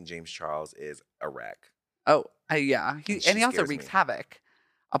about it. And I think James Charles is a wreck. Oh, yeah. He also wreaks havoc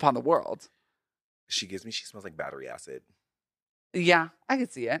upon the world. She smells like battery acid. Yeah, I can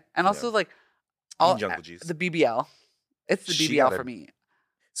see it. And also like all Jungle Juice. The BBL. It's the BBL for me.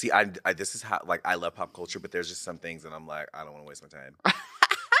 See, this is how like I love pop culture, but there's just some things that I'm like, I don't want to waste my time.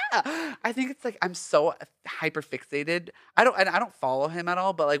 I think it's like I'm so hyper fixated. I don't follow him at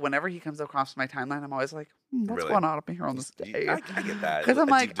all, but like whenever he comes across my timeline, I'm always like, what's going on up here on this day? I get that because I'm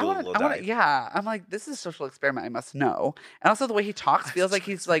like, I want. Yeah, I'm like, this is a social experiment. I must know. And also the way he talks feels like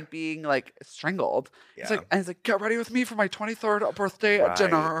he's like being like strangled. Yeah. He's like, get ready with me for my 23rd birthday at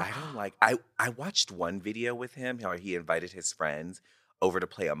dinner. I don't like. I watched one video with him how he invited his friends over to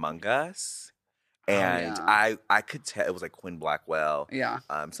play Among Us. And I could tell it was like Quinn Blackwell,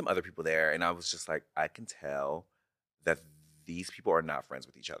 some other people there, and I was just like, I can tell that these people are not friends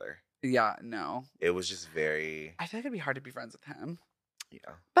with each other. Yeah, no. It was just very. I feel like it'd be hard to be friends with him. Yeah,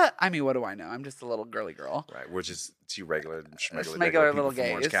 but I mean, what do I know? I'm just a little girly girl. Right, we're just two regular little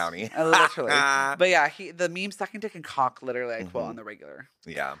gays, Orange County, literally. But yeah, the meme "Sucking Dick and Cock" literally I quote on the regular.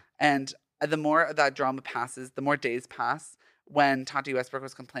 Yeah, and the more that drama passes, the more days pass. When Tati Westbrook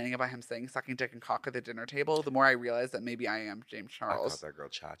was complaining about him saying sucking dick and cock at the dinner table, the more I realized that maybe I am James Charles. I called that girl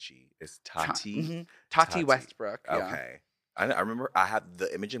Chachi. It's Tati. Tati Westbrook. Yeah. Okay. I remember I have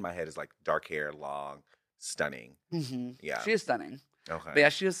the image in my head is like dark hair, long, stunning. Mm-hmm. Yeah. She is stunning. Okay. But yeah,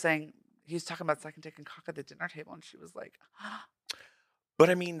 she was saying, he was talking about sucking dick and cock at the dinner table, and she was like, but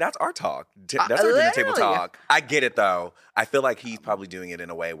I mean, that's our talk. That's our dinner table talk. I get it though. I feel like he's probably doing it in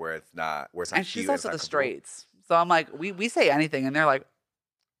a way where it's not and she's also the straights. So I'm like, we say anything, and they're like,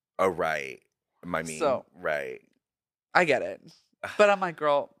 oh, right. I mean, so, right. I get it. But I'm like,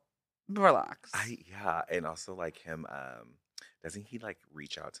 girl, relax. Yeah. And also like him, doesn't he like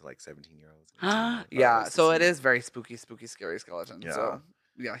reach out to like 17-year-olds? Yeah. So it is very spooky, scary skeleton. Yeah. So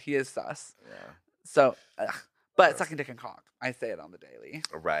yeah, he is sus. Yeah. So, but sucking dick and cock, I say it on the daily.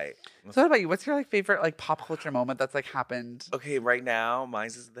 Right. So what about you? What's your like favorite like pop culture moment that's like happened? Okay, right now,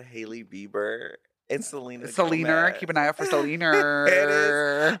 mine's is the Hailey Bieber and Selena. Keep an eye out for Selena. It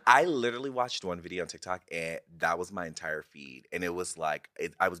is. I literally watched one video on TikTok, and that was my entire feed. And it was like,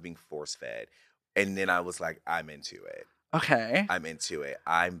 I was being force fed. And then I was like, I'm into it. Okay. I'm into it.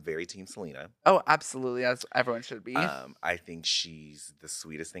 I'm very team Selena. Oh, absolutely. As everyone should be. I think she's the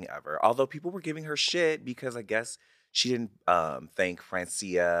sweetest thing ever. Although people were giving her shit because I guess she didn't thank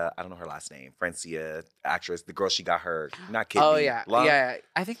Francia. I don't know her last name. Francia, actress, the girl she got her not kidney. Oh yeah, lung, yeah.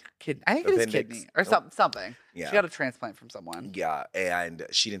 I think it is kidney or something. Yeah, she got a transplant from someone. Yeah, and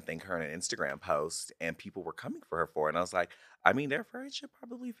she didn't thank her in an Instagram post, and people were coming for her for it. And I was like, I mean, their friendship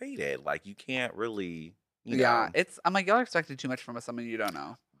probably faded. Like you can't really. You know. I'm like, y'all are expecting too much from someone you don't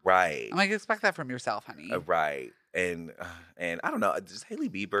know. Right. I'm like, expect that from yourself, honey. Right. And I don't know, just Hailey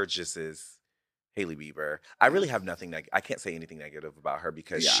Bieber just is Hailey Bieber. I really have nothing, I can't say anything negative about her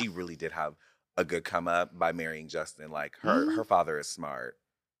because she really did have a good come up by marrying Justin. Like her father is smart.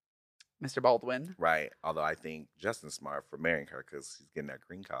 Mr. Baldwin. Right. Although I think Justin's smart for marrying her because he's getting that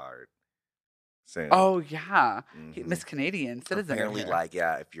green card soon. Oh, yeah. Miss Canadian citizen. Apparently, like,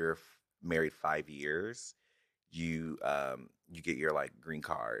 yeah, if you're married 5 years, you get your like green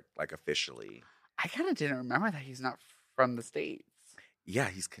card like officially. I kind of didn't remember that he's not from the States. Yeah,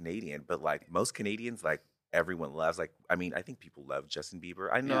 he's Canadian, but like most Canadians, like everyone loves. Like, I mean, I think people love Justin Bieber.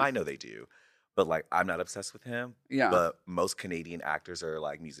 I know they do, but like I'm not obsessed with him. Yeah, but most Canadian actors are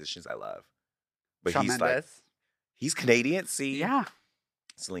like musicians I love. But Shawn he's Mendes. like he's Canadian. See, yeah,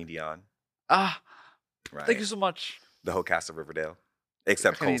 Celine Dion. Right. Thank you so much. The whole cast of Riverdale.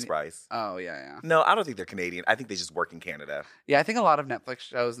 Except Cole Sprice. Oh, yeah. No, I don't think they're Canadian. I think they just work in Canada. Yeah, I think a lot of Netflix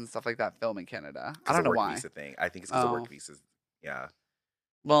shows and stuff like that film in Canada. I don't know why. Visa thing. I think it's because of work visas. Yeah.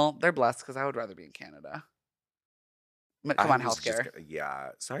 Well, they're blessed because I would rather be in Canada. Come on,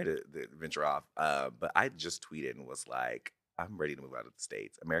 healthcare. Sorry to venture off, but I just tweeted and was like, I'm ready to move out of the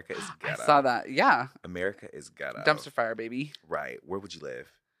States. America is ghetto. I saw that. Yeah. America is ghetto. Dumpster fire, baby. Right. Where would you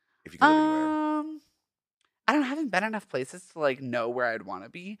live if you could live anywhere? I haven't been enough places to like know where I'd want to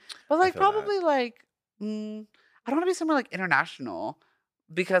be, but like probably like I don't want to be somewhere like international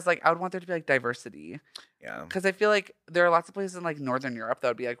because like I would want there to be like diversity. Yeah. Because I feel like there are lots of places in like Northern Europe that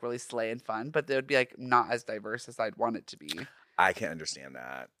would be like really slay and fun, but they would be like not as diverse as I'd want it to be. I can understand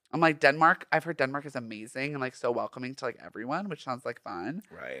that. I'm like Denmark. I've heard Denmark is amazing and like so welcoming to like everyone, which sounds like fun.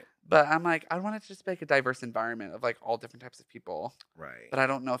 Right. But I'm like, I want it to just be like a diverse environment of like all different types of people. Right. But I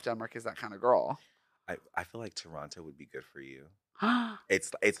don't know if Denmark is that kind of girl. I feel like Toronto would be good for you.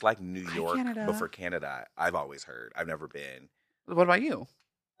 It's like New York, but for Canada. I've always heard. I've never been. What about you?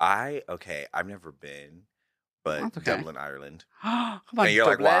 I've never been, but Dublin, Ireland. Come on, and you're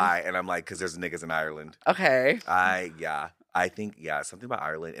Dublin. like, why? And I'm like, because there's niggas in Ireland. Okay. I think something about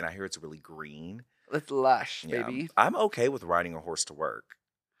Ireland, and I hear it's really green. It's lush, baby. I'm okay with riding a horse to work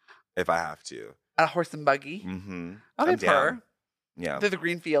if I have to. A horse and buggy. Mm-hmm. Okay, per. Yeah. Through the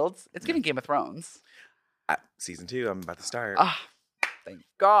green fields. It's giving Game of Thrones. Season 2, I'm about to start. Thank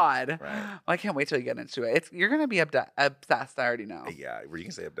God. Right. Well, I can't wait till you get into it. You're going to be obsessed. I already know. Yeah. Were you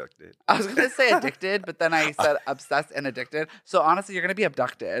going to say abducted? I was going to say addicted, but then I said obsessed and addicted. So honestly, you're going to be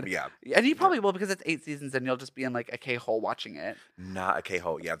abducted. Yeah. And you probably will because it's 8 seasons and you'll just be in like a K-hole watching it. Not a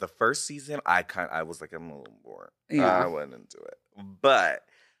K-hole. Yeah. The first season, I was like, I'm a little bored. Yeah. I went into it. But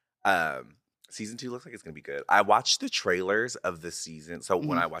season 2 looks like it's going to be good. I watched the trailers of the season. So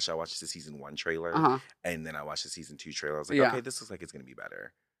when I watched the season 1 trailer and then I watched the season 2 trailer. I was like, okay, this looks like it's going to be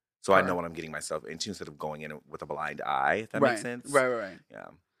better. So I know what I'm getting myself into instead of going in with a blind eye, if that makes sense. Right. Yeah.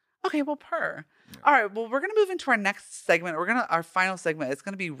 Okay, well, Yeah. All right, well, we're going to move into our next segment. Our final segment. It's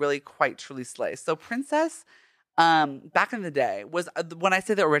going to be really quite truly slay. So Princess, back in the day, was when I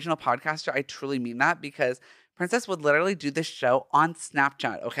say the original podcaster, I truly mean that because Princess would literally do this show on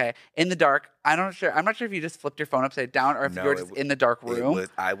Snapchat, okay? In the dark. I'm not sure if you just flipped your phone upside down or if you were just in the dark room.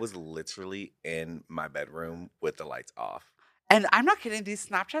 I was literally in my bedroom with the lights off. And I'm not kidding. These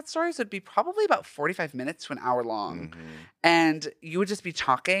Snapchat stories would be probably about 45 minutes to an hour long. And you would just be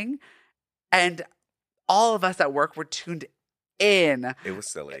talking. And all of us at work were tuned in. It was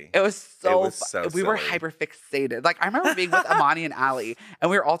silly. It was so we were hyper fixated. Like I remember being with Amani and Allie,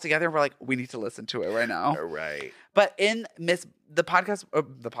 and we were all together. And we're like, we need to listen to it right now. Right. But in the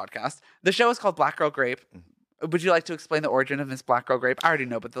show is called Black Girl Grape. Would you like to explain the origin of Miss Black Girl Grape? I already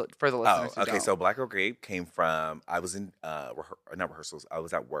know, but for the listeners who don't. So Black Girl Grape came from, I was in, not rehearsals, I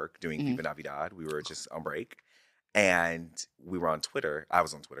was at work doing Viva Navidad. We were just on break, and we were on Twitter. I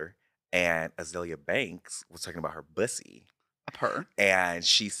was on Twitter, and Azealia Banks was talking about her bussy. Her. And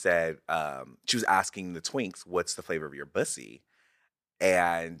she said, she was asking the twinks, what's the flavor of your bussy?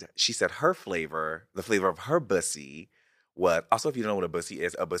 And she said the flavor of her bussy was, also if you don't know what a bussy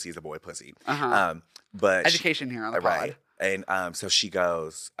is a boy pussy. But education here on the pod. Right. And so she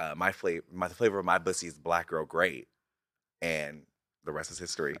goes, the flavor of my bussy is Black Girl Grape. And the rest is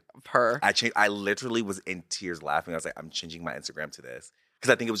history. I literally was in tears laughing. I was like, I'm changing my Instagram to this.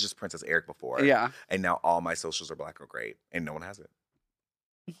 Because I think it was just Princess Eric before. Yeah. And now all my socials are Black Girl Grape. And no one has it.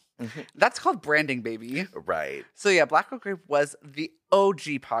 That's called branding, baby. Right. So yeah, Black Girl Grape was the OG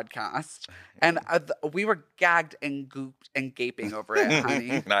podcast. And we were gagged and gooped and gaping over it,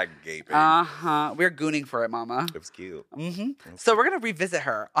 honey. Not gaping. We were gooning for it, mama. It was cute. So we're going to revisit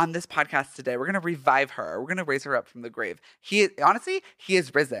her on this podcast today. We're going to revive her. We're going to raise her up from the grave. He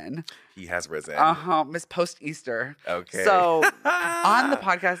is risen. He has risen. Miss Post-Easter. Okay. So on the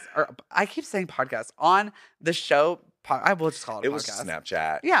podcast, or I keep saying podcast, on the show, I will just call it a podcast. It was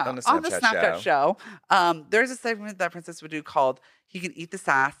Snapchat. Yeah, on the Snapchat show. There's a segment that Princess would do called He Can Eat the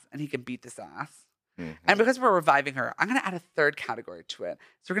Sass and He Can Beat the Sass. And because we're reviving her, I'm going to add a third category to it.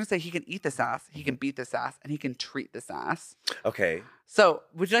 So we're going to say he can eat the sass, he can beat the sass, and he can treat the sass. Okay. So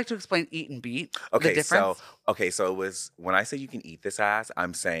would you like to explain eat and beat? Okay, the difference? So it was, when I say you can eat this ass,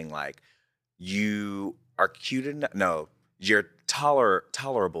 I'm saying like you are cute enough. No, you're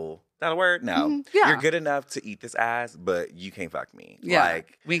tolerable. That a word? No. Yeah. You're good enough to eat this ass, but you can't fuck me. Yeah.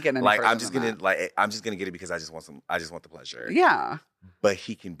 Like we ain't getting any like further I'm just than gonna that. like I'm just gonna get it because I just want the pleasure. Yeah. But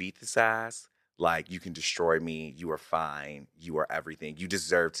he can beat this ass. Like you can destroy me. You are fine. You are everything. You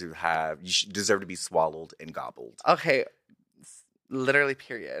deserve to be swallowed and gobbled. Okay. Literally,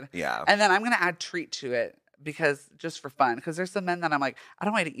 period. Yeah. And then I'm going to add treat to it because just for fun. Because there's some men that I'm like, I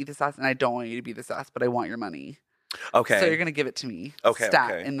don't want you to eat this ass and I don't want you to be this ass, but I want your money. Okay. So you're going to give it to me. Okay.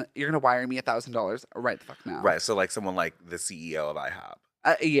 Stat. Okay. And you're going to wire me $1,000 right the fuck now. Right. So like someone like the CEO of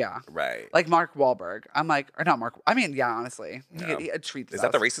IHOP. Yeah. Right. Like Mark Wahlberg. I'm like, or not Mark. I mean, yeah, honestly. No. Treat this Is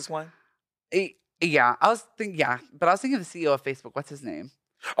that the racist one? Yeah. I was thinking of the CEO of Facebook. What's his name?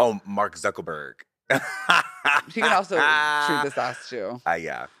 Oh, Mark Zuckerberg. He can also treat this ass too.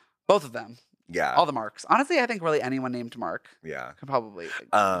 Yeah. Both of them. Yeah. All the Marks. Honestly, I think really anyone named Mark. Yeah. Could probably.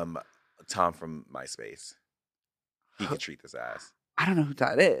 Tom from MySpace. He could treat this ass. I don't know who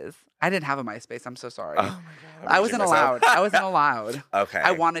that is. I didn't have a MySpace. I'm so sorry. Oh my God. I wasn't allowed. I wasn't allowed. Okay.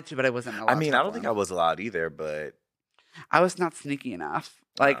 I wanted to, but I wasn't allowed. I mean, I don't think I was allowed either, but I was not sneaky enough.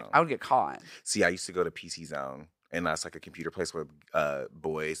 Like I would get caught. See, I used to go to PC Zone, and that's like a computer place where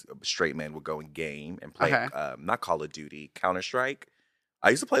straight men would go and game and play, not Call of Duty, Counter-Strike. I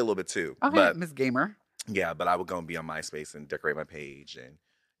used to play a little bit too. Okay, but, Miss Gamer. Yeah, but I would go and be on MySpace and decorate my page, and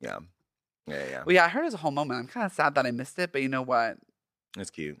yeah. Well, yeah, I heard it was a whole moment. I'm kind of sad that I missed it, but you know what? It's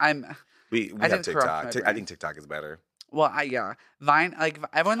cute. We have TikTok. I think TikTok is better. Well, Vine, like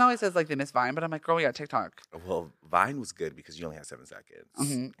everyone always says like they miss Vine, but I'm like, girl, we got TikTok. Well, Vine was good because you only had 7 seconds.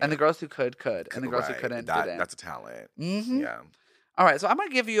 Mm-hmm. And the girls who could, and the girls who couldn't, didn't. That's a talent. Mm-hmm. Yeah. All right, so I'm going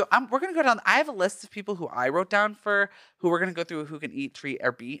to give you, we're going to go down, I have a list of people who I wrote down for who we're going to go through who can eat, treat,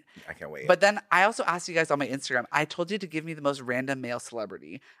 or beat. I can't wait. But then I also asked you guys on my Instagram, I told you to give me the most random male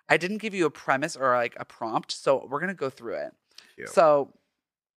celebrity. I didn't give you a premise or like a prompt, so we're going to go through it. Cute. So,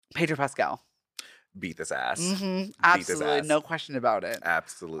 Pedro Pascal. Beat this ass. Mm-hmm. Absolutely, beat this ass. No question about it.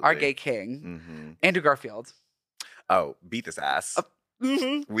 Absolutely. Our gay king. Mm-hmm. Andrew Garfield. Oh, beat this ass.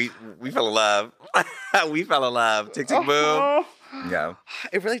 Mm-hmm. We fell in love. We fell in love. Tick, tick, boom. Yeah.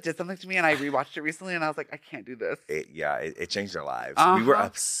 It really did something to me, and I rewatched it recently, and I was like, I can't do this. It changed our lives. Uh-huh. We were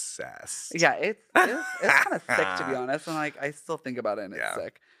obsessed. Yeah, it's kind of sick, to be honest, and like I still think about it, and it's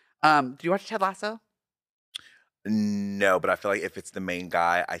sick. Do you watch Ted Lasso? No, but I feel like if it's the main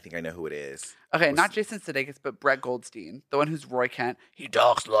guy, I think I know who it is. Okay, not Jason Sudeikis, but Brett Goldstein, the one who's Roy Kent. He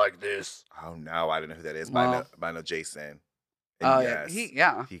talks like this. Oh no, I don't know who that is, but I know Jason. And yeah,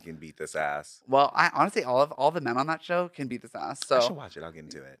 yes, he can beat this ass. Well, I honestly, all the men on that show can beat this ass. So I should watch it. I'll get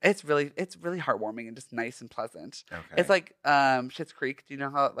into it. It's really heartwarming and just nice and pleasant. Okay. It's like Schitt's Creek. Do you know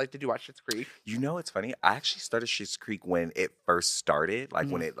how? Like, did you watch Schitt's Creek? You know, it's funny. I actually started Schitt's Creek when it first started, like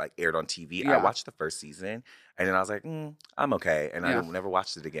when it like aired on TV. Yeah. I watched the first season, and then I was like, I'm okay, and I never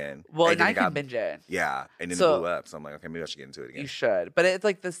watched it again. Well, and now you can binge it. Yeah, and then it blew up. So I'm like, okay, maybe I should get into it again. You should, but it's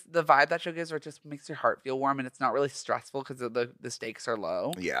like this. The vibe that show gives, where it just makes your heart feel warm, and it's not really stressful because the stakes are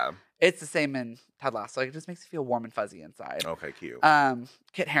low. Yeah, it's the same in Ted Lasso. Like, it just makes you feel warm and fuzzy inside. Okay, cute.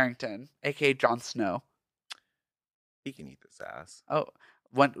 Kit Harington, aka Jon Snow. He can eat this ass. Oh,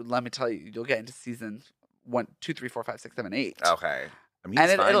 let me tell you, you'll get into season 1, 2, 3, 4, 5, 6, 7, 8. Okay. I mean,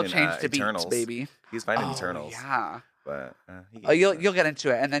 and it'll change to Eternals. Beat, baby. He's fine in Eternals. Yeah. But you'll get into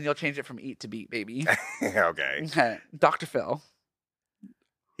it, and then you'll change it from Eat to Beat, baby. Okay. Dr. Phil.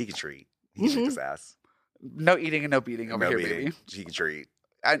 He can treat. He can treat his ass. No eating and no beating over here, baby. He can treat.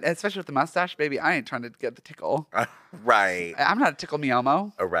 And especially with the mustache, baby. I ain't trying to get the tickle. Right. I'm not a tickle me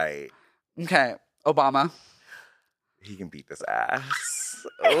Elmo. Right. Okay. Obama. He can beat this ass.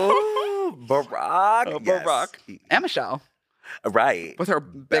 Oh, Barack. Oh, Barack. Yes. And Michelle. Right. With her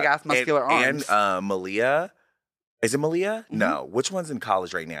big ass muscular arms. And Malia. Is it Malia? Mm-hmm. No. Which one's in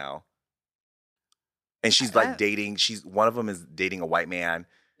college right now? And she's like dating. One of them is dating a white man.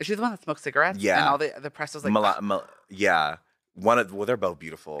 Is she the one that smokes cigarettes? Yeah. And all the press was like, yeah. They're both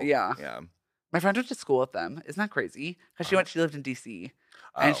beautiful. Yeah. Yeah. My friend went to school with them. Isn't that crazy? Because she lived in DC.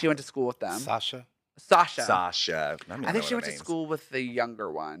 And she went to school with them. Sasha. I think she went to school with the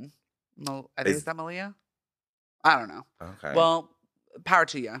younger one. I think is that Malia? I don't know. Okay. Well, power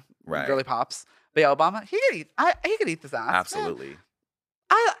to you. Right. Girly pops. But yeah, Obama, he could eat this ass. Absolutely.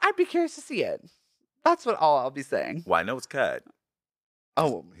 Yeah. I'd be curious to see it. That's what I'll be saying. Well, I know it's cut.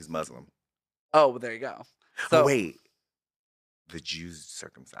 Oh. He's Muslim. Oh, well, there you go. So wait. The Jews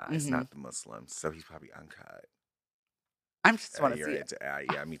circumcised, not the Muslims. So he's probably uncut. I just want to see it.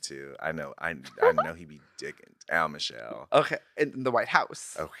 Yeah, me too. I know he'd be digging Al Michelle. Okay, in the White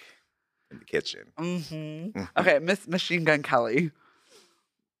House. Okay, in the kitchen. Mm-hmm. Okay, Miss Machine Gun Kelly.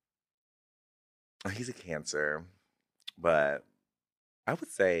 He's a Cancer, but I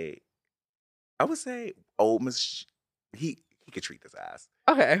would say, old he could treat this ass.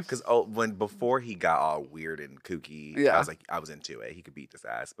 Okay. Because before he got all weird and kooky, I was into it. He could beat this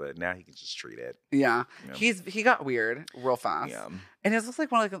ass, but now he can just treat it. Yeah. He got weird real fast. Yeah. And it looks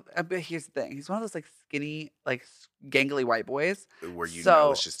like one of here's the thing. He's one of those like skinny, like gangly white boys. Where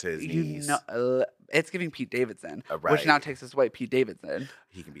know it's just to his knees. It's giving Pete Davidson, right. which now takes us away. Pete Davidson.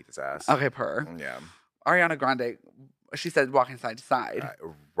 He can beat this ass. Okay, per. Yeah. Ariana Grande, she said walking side to side.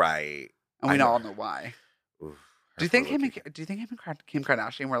 Right. And we all know why. Oof. Do you think him and Kim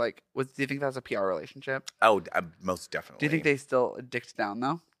Kardashian were like? Do you think that was a PR relationship? Oh, most definitely. Do you think they still dicked down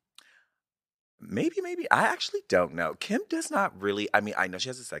though? Maybe. I actually don't know. Kim does not really. I mean, I know she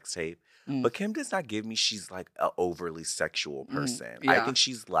has a sex tape, but Kim does not give me. She's like an overly sexual person. Yeah. I think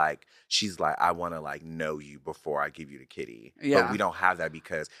she's like I want to like know you before I give you the kitty. Yeah. But we don't have that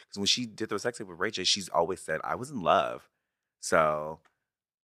because when she did the sex tape with Ray J, she's always said I was in love. So.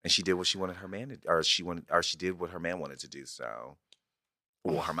 And she did what she wanted her man to, or she did what her man wanted to do. So,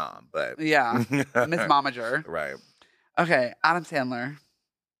 well, her mom, but yeah, Miss Momager, right? Okay, Adam Sandler.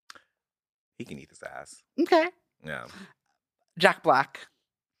 He can eat this ass. Okay. Yeah. Jack Black.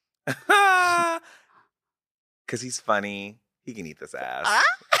 Because he's funny. He can eat this ass.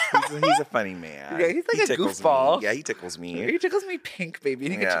 He's a funny man. Yeah, he's like a goofball. Me. Yeah, he tickles me. He tickles me pink, baby.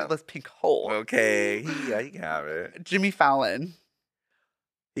 And he can tickle this pink hole. Okay. He can have it. Jimmy Fallon.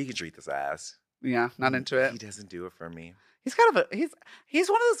 He can treat this ass. Yeah, not into it. He doesn't do it for me. He's kind of he's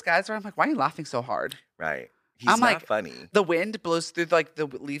one of those guys where I'm like, why are you laughing so hard? Right. He's not funny. The wind blows through like the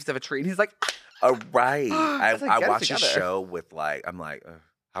leaves of a tree, and he's like, oh, right. I watch a together. show with like, I'm like,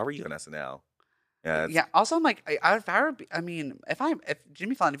 how are you on SNL? Yeah. Also, I'm like, if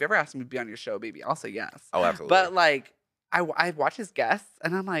Jimmy Fallon, if you ever asked me to be on your show, baby, I'll say yes. Oh, absolutely. But like, I watch his guests,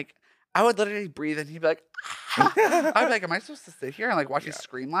 and I'm like, I would literally breathe, and he'd be like, I'd be like, am I supposed to sit here and like watch you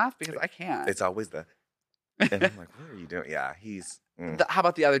scream laugh? Because I can't. It's always and I'm like, what are you doing? Yeah, he's. How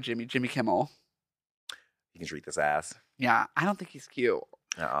about the other Jimmy Kimmel? He can treat this ass. Yeah, I don't think he's cute.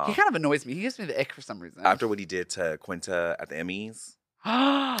 Uh-oh. He kind of annoys me. He gives me the ick for some reason. After what he did to Quinta at the Emmys.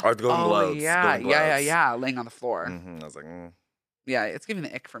 Or the Golden Globes. Yeah, Golden Globes. yeah. Laying on the floor. Mm-hmm. I was like, Yeah, it's giving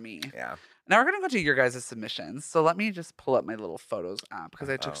the ick for me. Yeah. Now we're going to go to your guys' submissions. So let me just pull up my little photos app because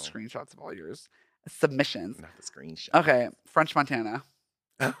I took screenshots of all yours. Submissions. Not the screenshot. Okay. French Montana.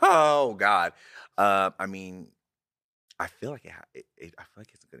 Oh, God. I mean, I feel like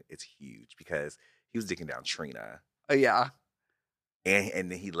it's huge because he was dicking down Trina. Oh, yeah.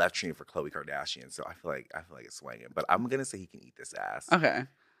 And then he left Trina for Khloe Kardashian. So I feel like it's swinging. But I'm gonna say he can eat this ass. Okay.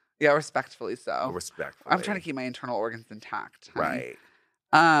 Yeah, respectfully so. Respectfully. I'm trying to keep my internal organs intact. Honey.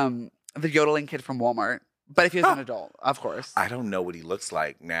 Right. The yodeling kid from Walmart. But if he was an adult, of course. I don't know what he looks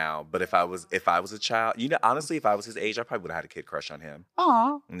like now, but if I was a child, honestly, if I was his age, I probably would have had a kid crush on him.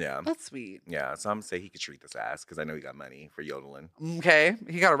 Aw. Yeah. That's sweet. Yeah. So I'm gonna say he could treat this ass because I know he got money for yodeling. Okay.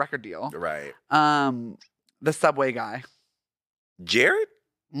 He got a record deal. Right. The Subway guy. Jared?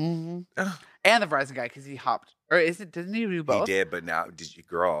 Mm-hmm. And the Verizon guy because he hopped. Or didn't he do both? He did, but now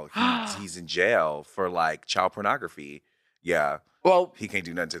he's in jail for like child pornography. Yeah. Well, he can't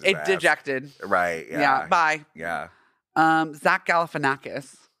do nothing to this ass. Dejected. Right. Yeah. Yeah. Bye. Yeah. Zach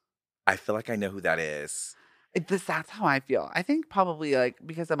Galifianakis. I feel like I know who that is. That's how I feel. I think probably like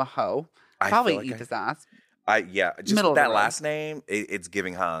because I'm a hoe, probably eat this ass. Just Middle that last name, it's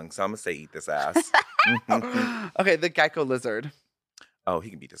giving hung. So I'm gonna say eat this ass. Okay, the Geico lizard. Oh,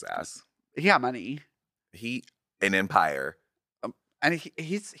 he can beat this ass. He got money. An empire. And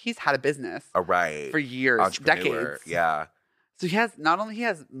he's had a business. Oh, right. For years, decades. Yeah. So he has not only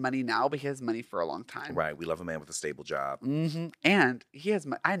money now, but he has money for a long time. Right. We love a man with a stable job. Mm-hmm. And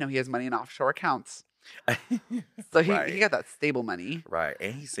I know he has money in offshore accounts. So he got that stable money. Right.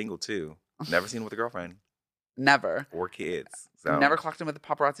 And he's single too. Never seen him with a girlfriend. Never. Or kids. So. Never clocked him with the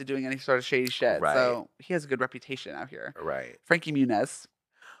paparazzi doing any sort of shady shit. Right. So he has a good reputation out here. Right. Frankie Muniz.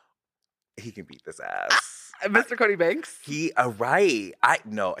 He can beat this ass. Mr. Cody Banks. Right.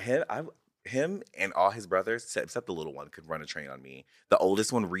 Him and all his brothers, except the little one, could run a train on me. The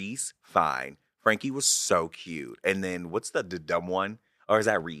oldest one, Reese, fine. Frankie was so cute. And then what's the dumb one? Or is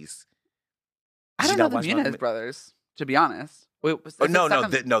that Reese? I don't know the Muniz brothers, to be honest. Wait,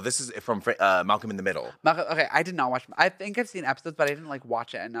 no. This is from Malcolm in the Middle. Okay, I did not watch. I think I've seen episodes, but I didn't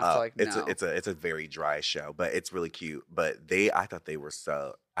watch it enough to know. It's a very dry show, but it's really cute. But I thought they were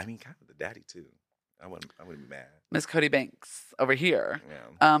so. I mean, kind of the daddy too. I wouldn't be mad. Miss Cody Banks over here.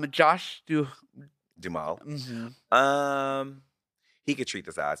 Yeah. Josh Duhamel. Mm-hmm. He could treat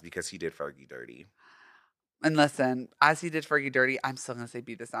this ass because he did Fergie dirty. And listen, as he did Fergie dirty, I'm still gonna say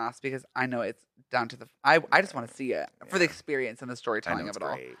beat this ass because I know it's down to the. I just want to see it for the experience and the storytelling of it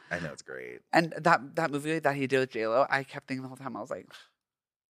all. I know it's great. And that movie that he did with J-Lo, I kept thinking the whole time. I was like,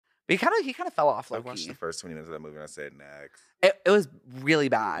 but he kind of fell off. I watched the first 20 minutes of that movie and I said next. It was really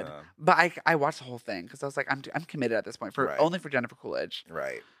bad, but I watched the whole thing because I was like, I'm committed at this point only for Jennifer Coolidge.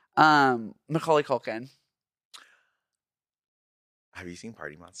 Right. Macaulay Culkin. Have you seen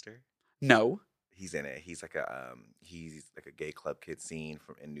Party Monster? No. He's in it. He's like a gay club kid scene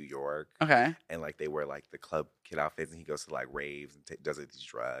in New York. Okay. And like they wear like the club kid outfits, and he goes to like raves and does these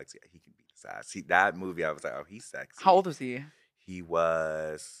drugs. Yeah, he can beat his ass. See that movie? I was like, oh, he's sexy. How old was he?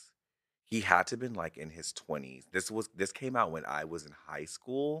 He had to have been like in his 20s. This came out when I was in high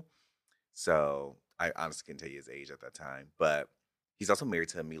school, so I honestly can't tell you his age at that time. But he's also married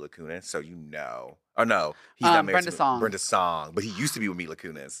to Mila Kunis, so you know. Oh no, he's not married to Brenda Song, but he used to be with Mila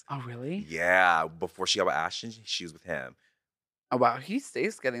Kunis. Oh really? Yeah, before she got with Ashton, she was with him. Oh wow, he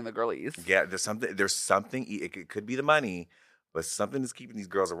stays getting the girlies. Yeah, there's something. It could be the money, but something is keeping these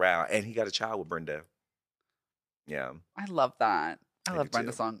girls around. And he got a child with Brenda. Yeah, I love that. I love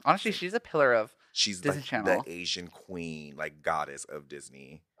Brenda Song. Honestly, she's a pillar of Disney Channel. The Asian queen, like goddess of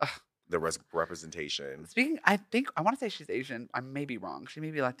Disney. Ugh. The representation. I want to say she's Asian. I may be wrong. She may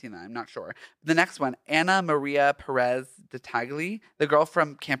be Latina. I'm not sure. The next one, Ana Maria Perez de Tagli, the girl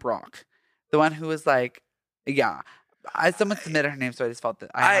from Camp Rock. The one who was like, yeah. Someone submitted her name, so I just felt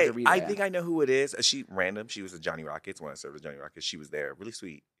that I had to read it. I think I know who it is. She was at Johnny Rockets when I served at Johnny Rockets. She was there. Really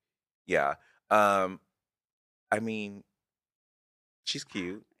sweet. Yeah. I mean, she's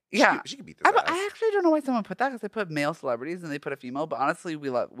cute. Yeah. She can beat this ass. I actually don't know why someone put that because they put male celebrities and they put a female. But honestly, we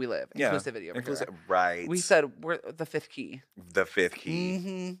live inclusivity over here. Right. We said we're the fifth key. The fifth key.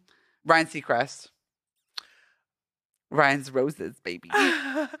 Mm-hmm. Ryan Seacrest. Ryan's Roses, baby.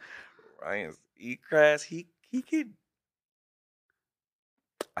 Ryan Seacrest. He could.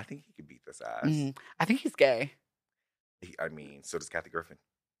 I think he could beat this ass. Mm-hmm. I think he's gay. So does Kathy Griffin.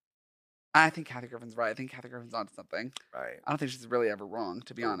 I think Kathy Griffin's right. I think Kathy Griffin's onto something. Right. I don't think she's really ever wrong,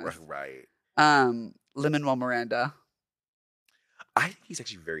 to be honest. Right. Lin-Manuel Miranda. I think he's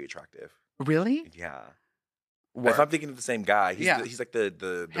actually very attractive. Really? Yeah. If I'm thinking of the same guy, he's like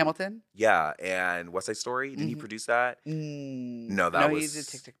the Hamilton. Yeah, and West Side Story. Didn't he produce that? No, No, he did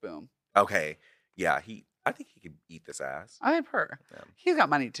Tick Tick Boom. Okay. Yeah, I think he could eat this ass. I have her. Yeah. He's got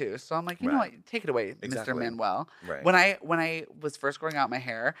money too, so I'm like, you know what? Take it away, Mr. Manuel. Right. When I was first growing out my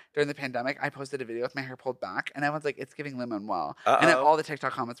hair during the pandemic, I posted a video with my hair pulled back, and everyone's like, "It's giving Lin-Manuel." And then all the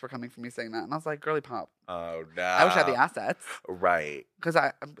TikTok comments were coming from me saying that, and I was like, "Girly pop." Oh no! I wish I had the assets. Right. Because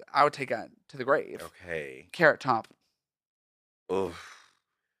I would take it to the grave. Okay. Carrot Top. Oh.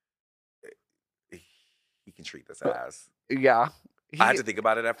 He can treat this ass. Yeah. I had to think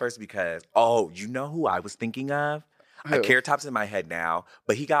about it at first because, you know who I was thinking of? Carrot Top's in my head now,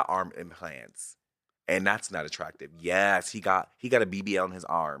 but he got arm implants, and that's not attractive. Yes, he got a BBL in his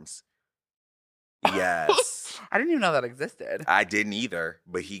arms. Yes. I didn't even know that existed. I didn't either,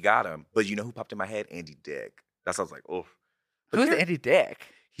 but he got him. But you know who popped in my head? Andy Dick. That's what I was like, oh. Who's Andy Dick?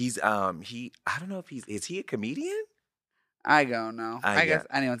 He's I don't know if is he a comedian? I don't know. I guess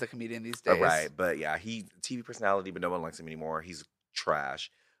anyone's a comedian these days. Right, but yeah, he's TV personality, but no one likes him anymore. He's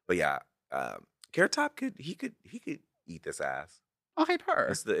trash. But yeah, Carrot Top could eat this ass. Okay, per.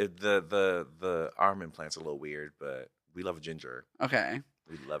 It's the arm implants are a little weird, but we love a ginger. Okay.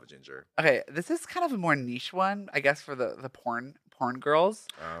 We love a ginger. Okay, this is kind of a more niche one, I guess, for the porn girls.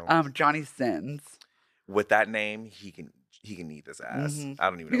 Johnny Sins. With that name, he can eat this ass. Mm-hmm. I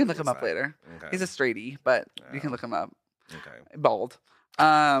don't even know. You can look him up later. Okay. He's a straightie, but you can look him up. Okay. Bald.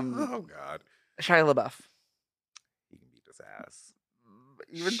 Oh God. Shia LaBeouf. He can beat this ass.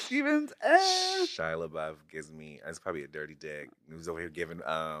 Even Stevens. Shia LaBeouf gives me. It's probably a dirty dick. He was over here giving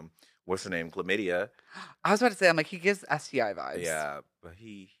what's her name, chlamydia. I was about to say, I'm like, he gives STI vibes. Yeah, but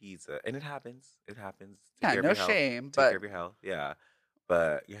he's and it happens. It happens. Yeah, no shame. Take but care of your health. Yeah,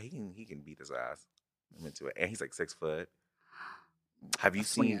 but yeah, he can beat this ass. I'm into it, and he's like 6 foot. Have you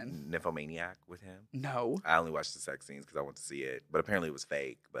seen Nymphomaniac with him? No. I only watched the sex scenes because I want to see it, but apparently it was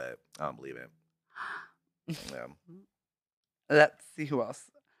fake. But I don't believe it. Yeah. Let's see who else.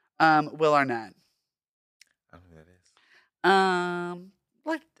 Will Arnett. I don't know who that is.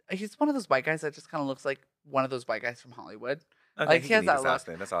 Like he's one of those white guys that just kind of looks like one of those white guys from Hollywood. Okay, like he has that look.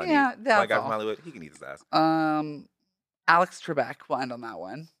 That's all I need. White guy from Hollywood, he can eat his ass. Alex Trebek. We'll end on that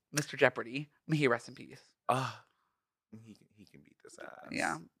one. Mr. Jeopardy. May he rest in peace. He can beat this ass.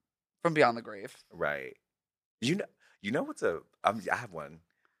 Yeah, from beyond the grave. Right. You know what's I have one,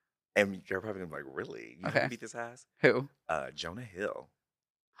 and you're probably gonna be like, really? You can beat this ass? Who? Jonah Hill.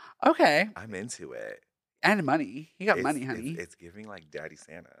 Okay. I'm into it. And money. He got money, honey. It's giving like Daddy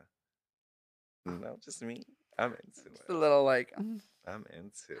Santa. No, just me. I'm into it. Just a little like. I'm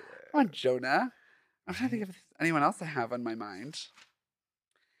into it. Come on, Jonah. I'm trying to think if there's anyone else I have on my mind.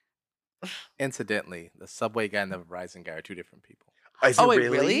 Incidentally, the Subway guy and the Verizon guy are two different people. Wait,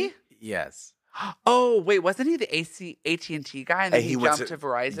 really? Yes. Oh, wait, wasn't he the AT&T guy and then he jumped to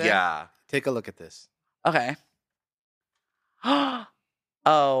Verizon? Yeah. Take a look at this. Okay.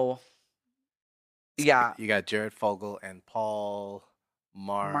 Oh. Yeah. You got Jared Fogle and Paul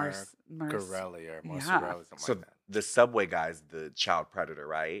Margarelli or Margarelli, something like that. The Subway guy's the child predator,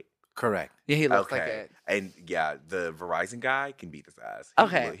 right? Correct. Yeah, he looks like it. And yeah, the Verizon guy can beat his ass.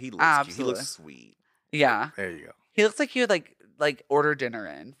 He looks cute. He looks sweet. Yeah. There you go. He looks like he would like order dinner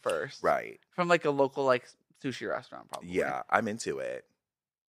in first. Right. From like a local like sushi restaurant probably. Yeah, I'm into it.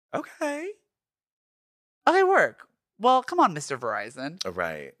 Okay, work. Well, come on, Mr. Verizon.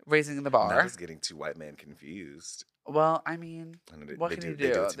 Right. Raising the bar. Now it's getting two white men confused. Well, I mean, what can you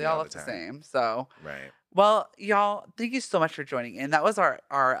do? They all look the same. So, right. Well, y'all, thank you so much for joining in. That was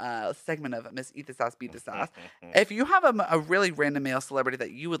our segment of Miss Eat This Ass, Beat This Ass. If you have a really random male celebrity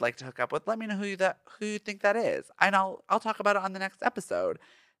that you would like to hook up with, let me know who you think that is, and I'll talk about it on the next episode.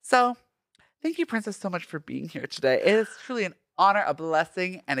 So, thank you, Princess, so much for being here today. It is truly an honor, a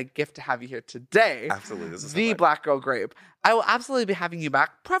blessing, and a gift to have you here today. Absolutely, this is the Black Girl Grape. I will absolutely be having you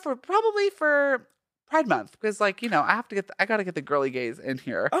back, probably for Pride Month, because I gotta get the girly gays in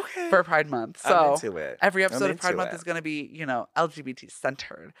here for Pride Month. So I'm into it. Every episode of Pride Month is gonna be LGBT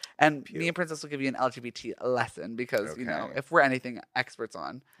centered, and me and Princess will give you an LGBT lesson because if we're anything experts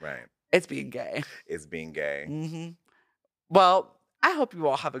on, right, it's being gay. It's being gay. Mm-hmm. Well, I hope you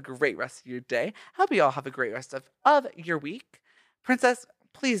all have a great rest of your day. I hope you all have a great rest of your week. Princess,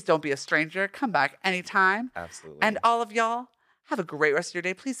 please don't be a stranger. Come back anytime. Absolutely. And all of y'all, have a great rest of your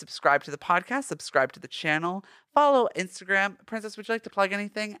day. Please subscribe to the podcast, subscribe to the channel, follow Instagram. Princess, would you like to plug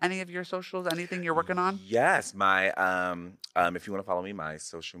anything? Any of your socials, anything you're working on? Yes. My if you want to follow me, my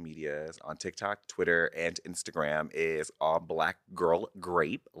social medias on TikTok, Twitter, and Instagram is all Black Girl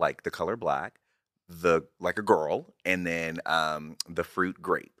Grape, like the color black, like a girl, and then the fruit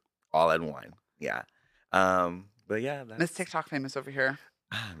grape, all in one. Yeah. But yeah, Miss TikTok famous over here.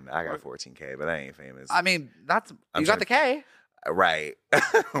 I got 14K, but I ain't famous. I mean, you got the K. Right.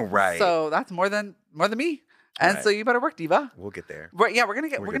 Right. So that's more than me. And Right. so you better work, Diva. We'll get there. We're gonna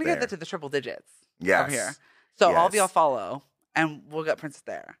get there. that to the triple digits. Yes. Over here. So all of y'all Yes. follow, and we'll get Princess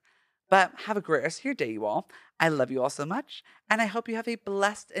there. But have a great rest of your day, you all. I love you all so much, and I hope you have a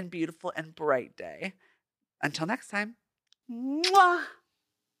blessed and beautiful and bright day. Until next time. Mwah!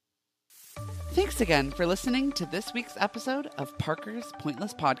 Thanks again for listening to this week's episode of Parker's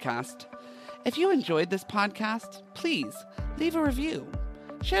Pointless Podcast. If you enjoyed this podcast, please leave a review.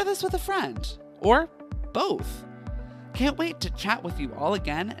 Share this with a friend, or both. Can't wait to chat with you all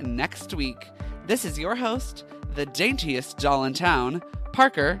again next week. This is your host, the daintiest doll in town,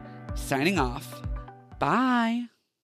 Parker, signing off. Bye.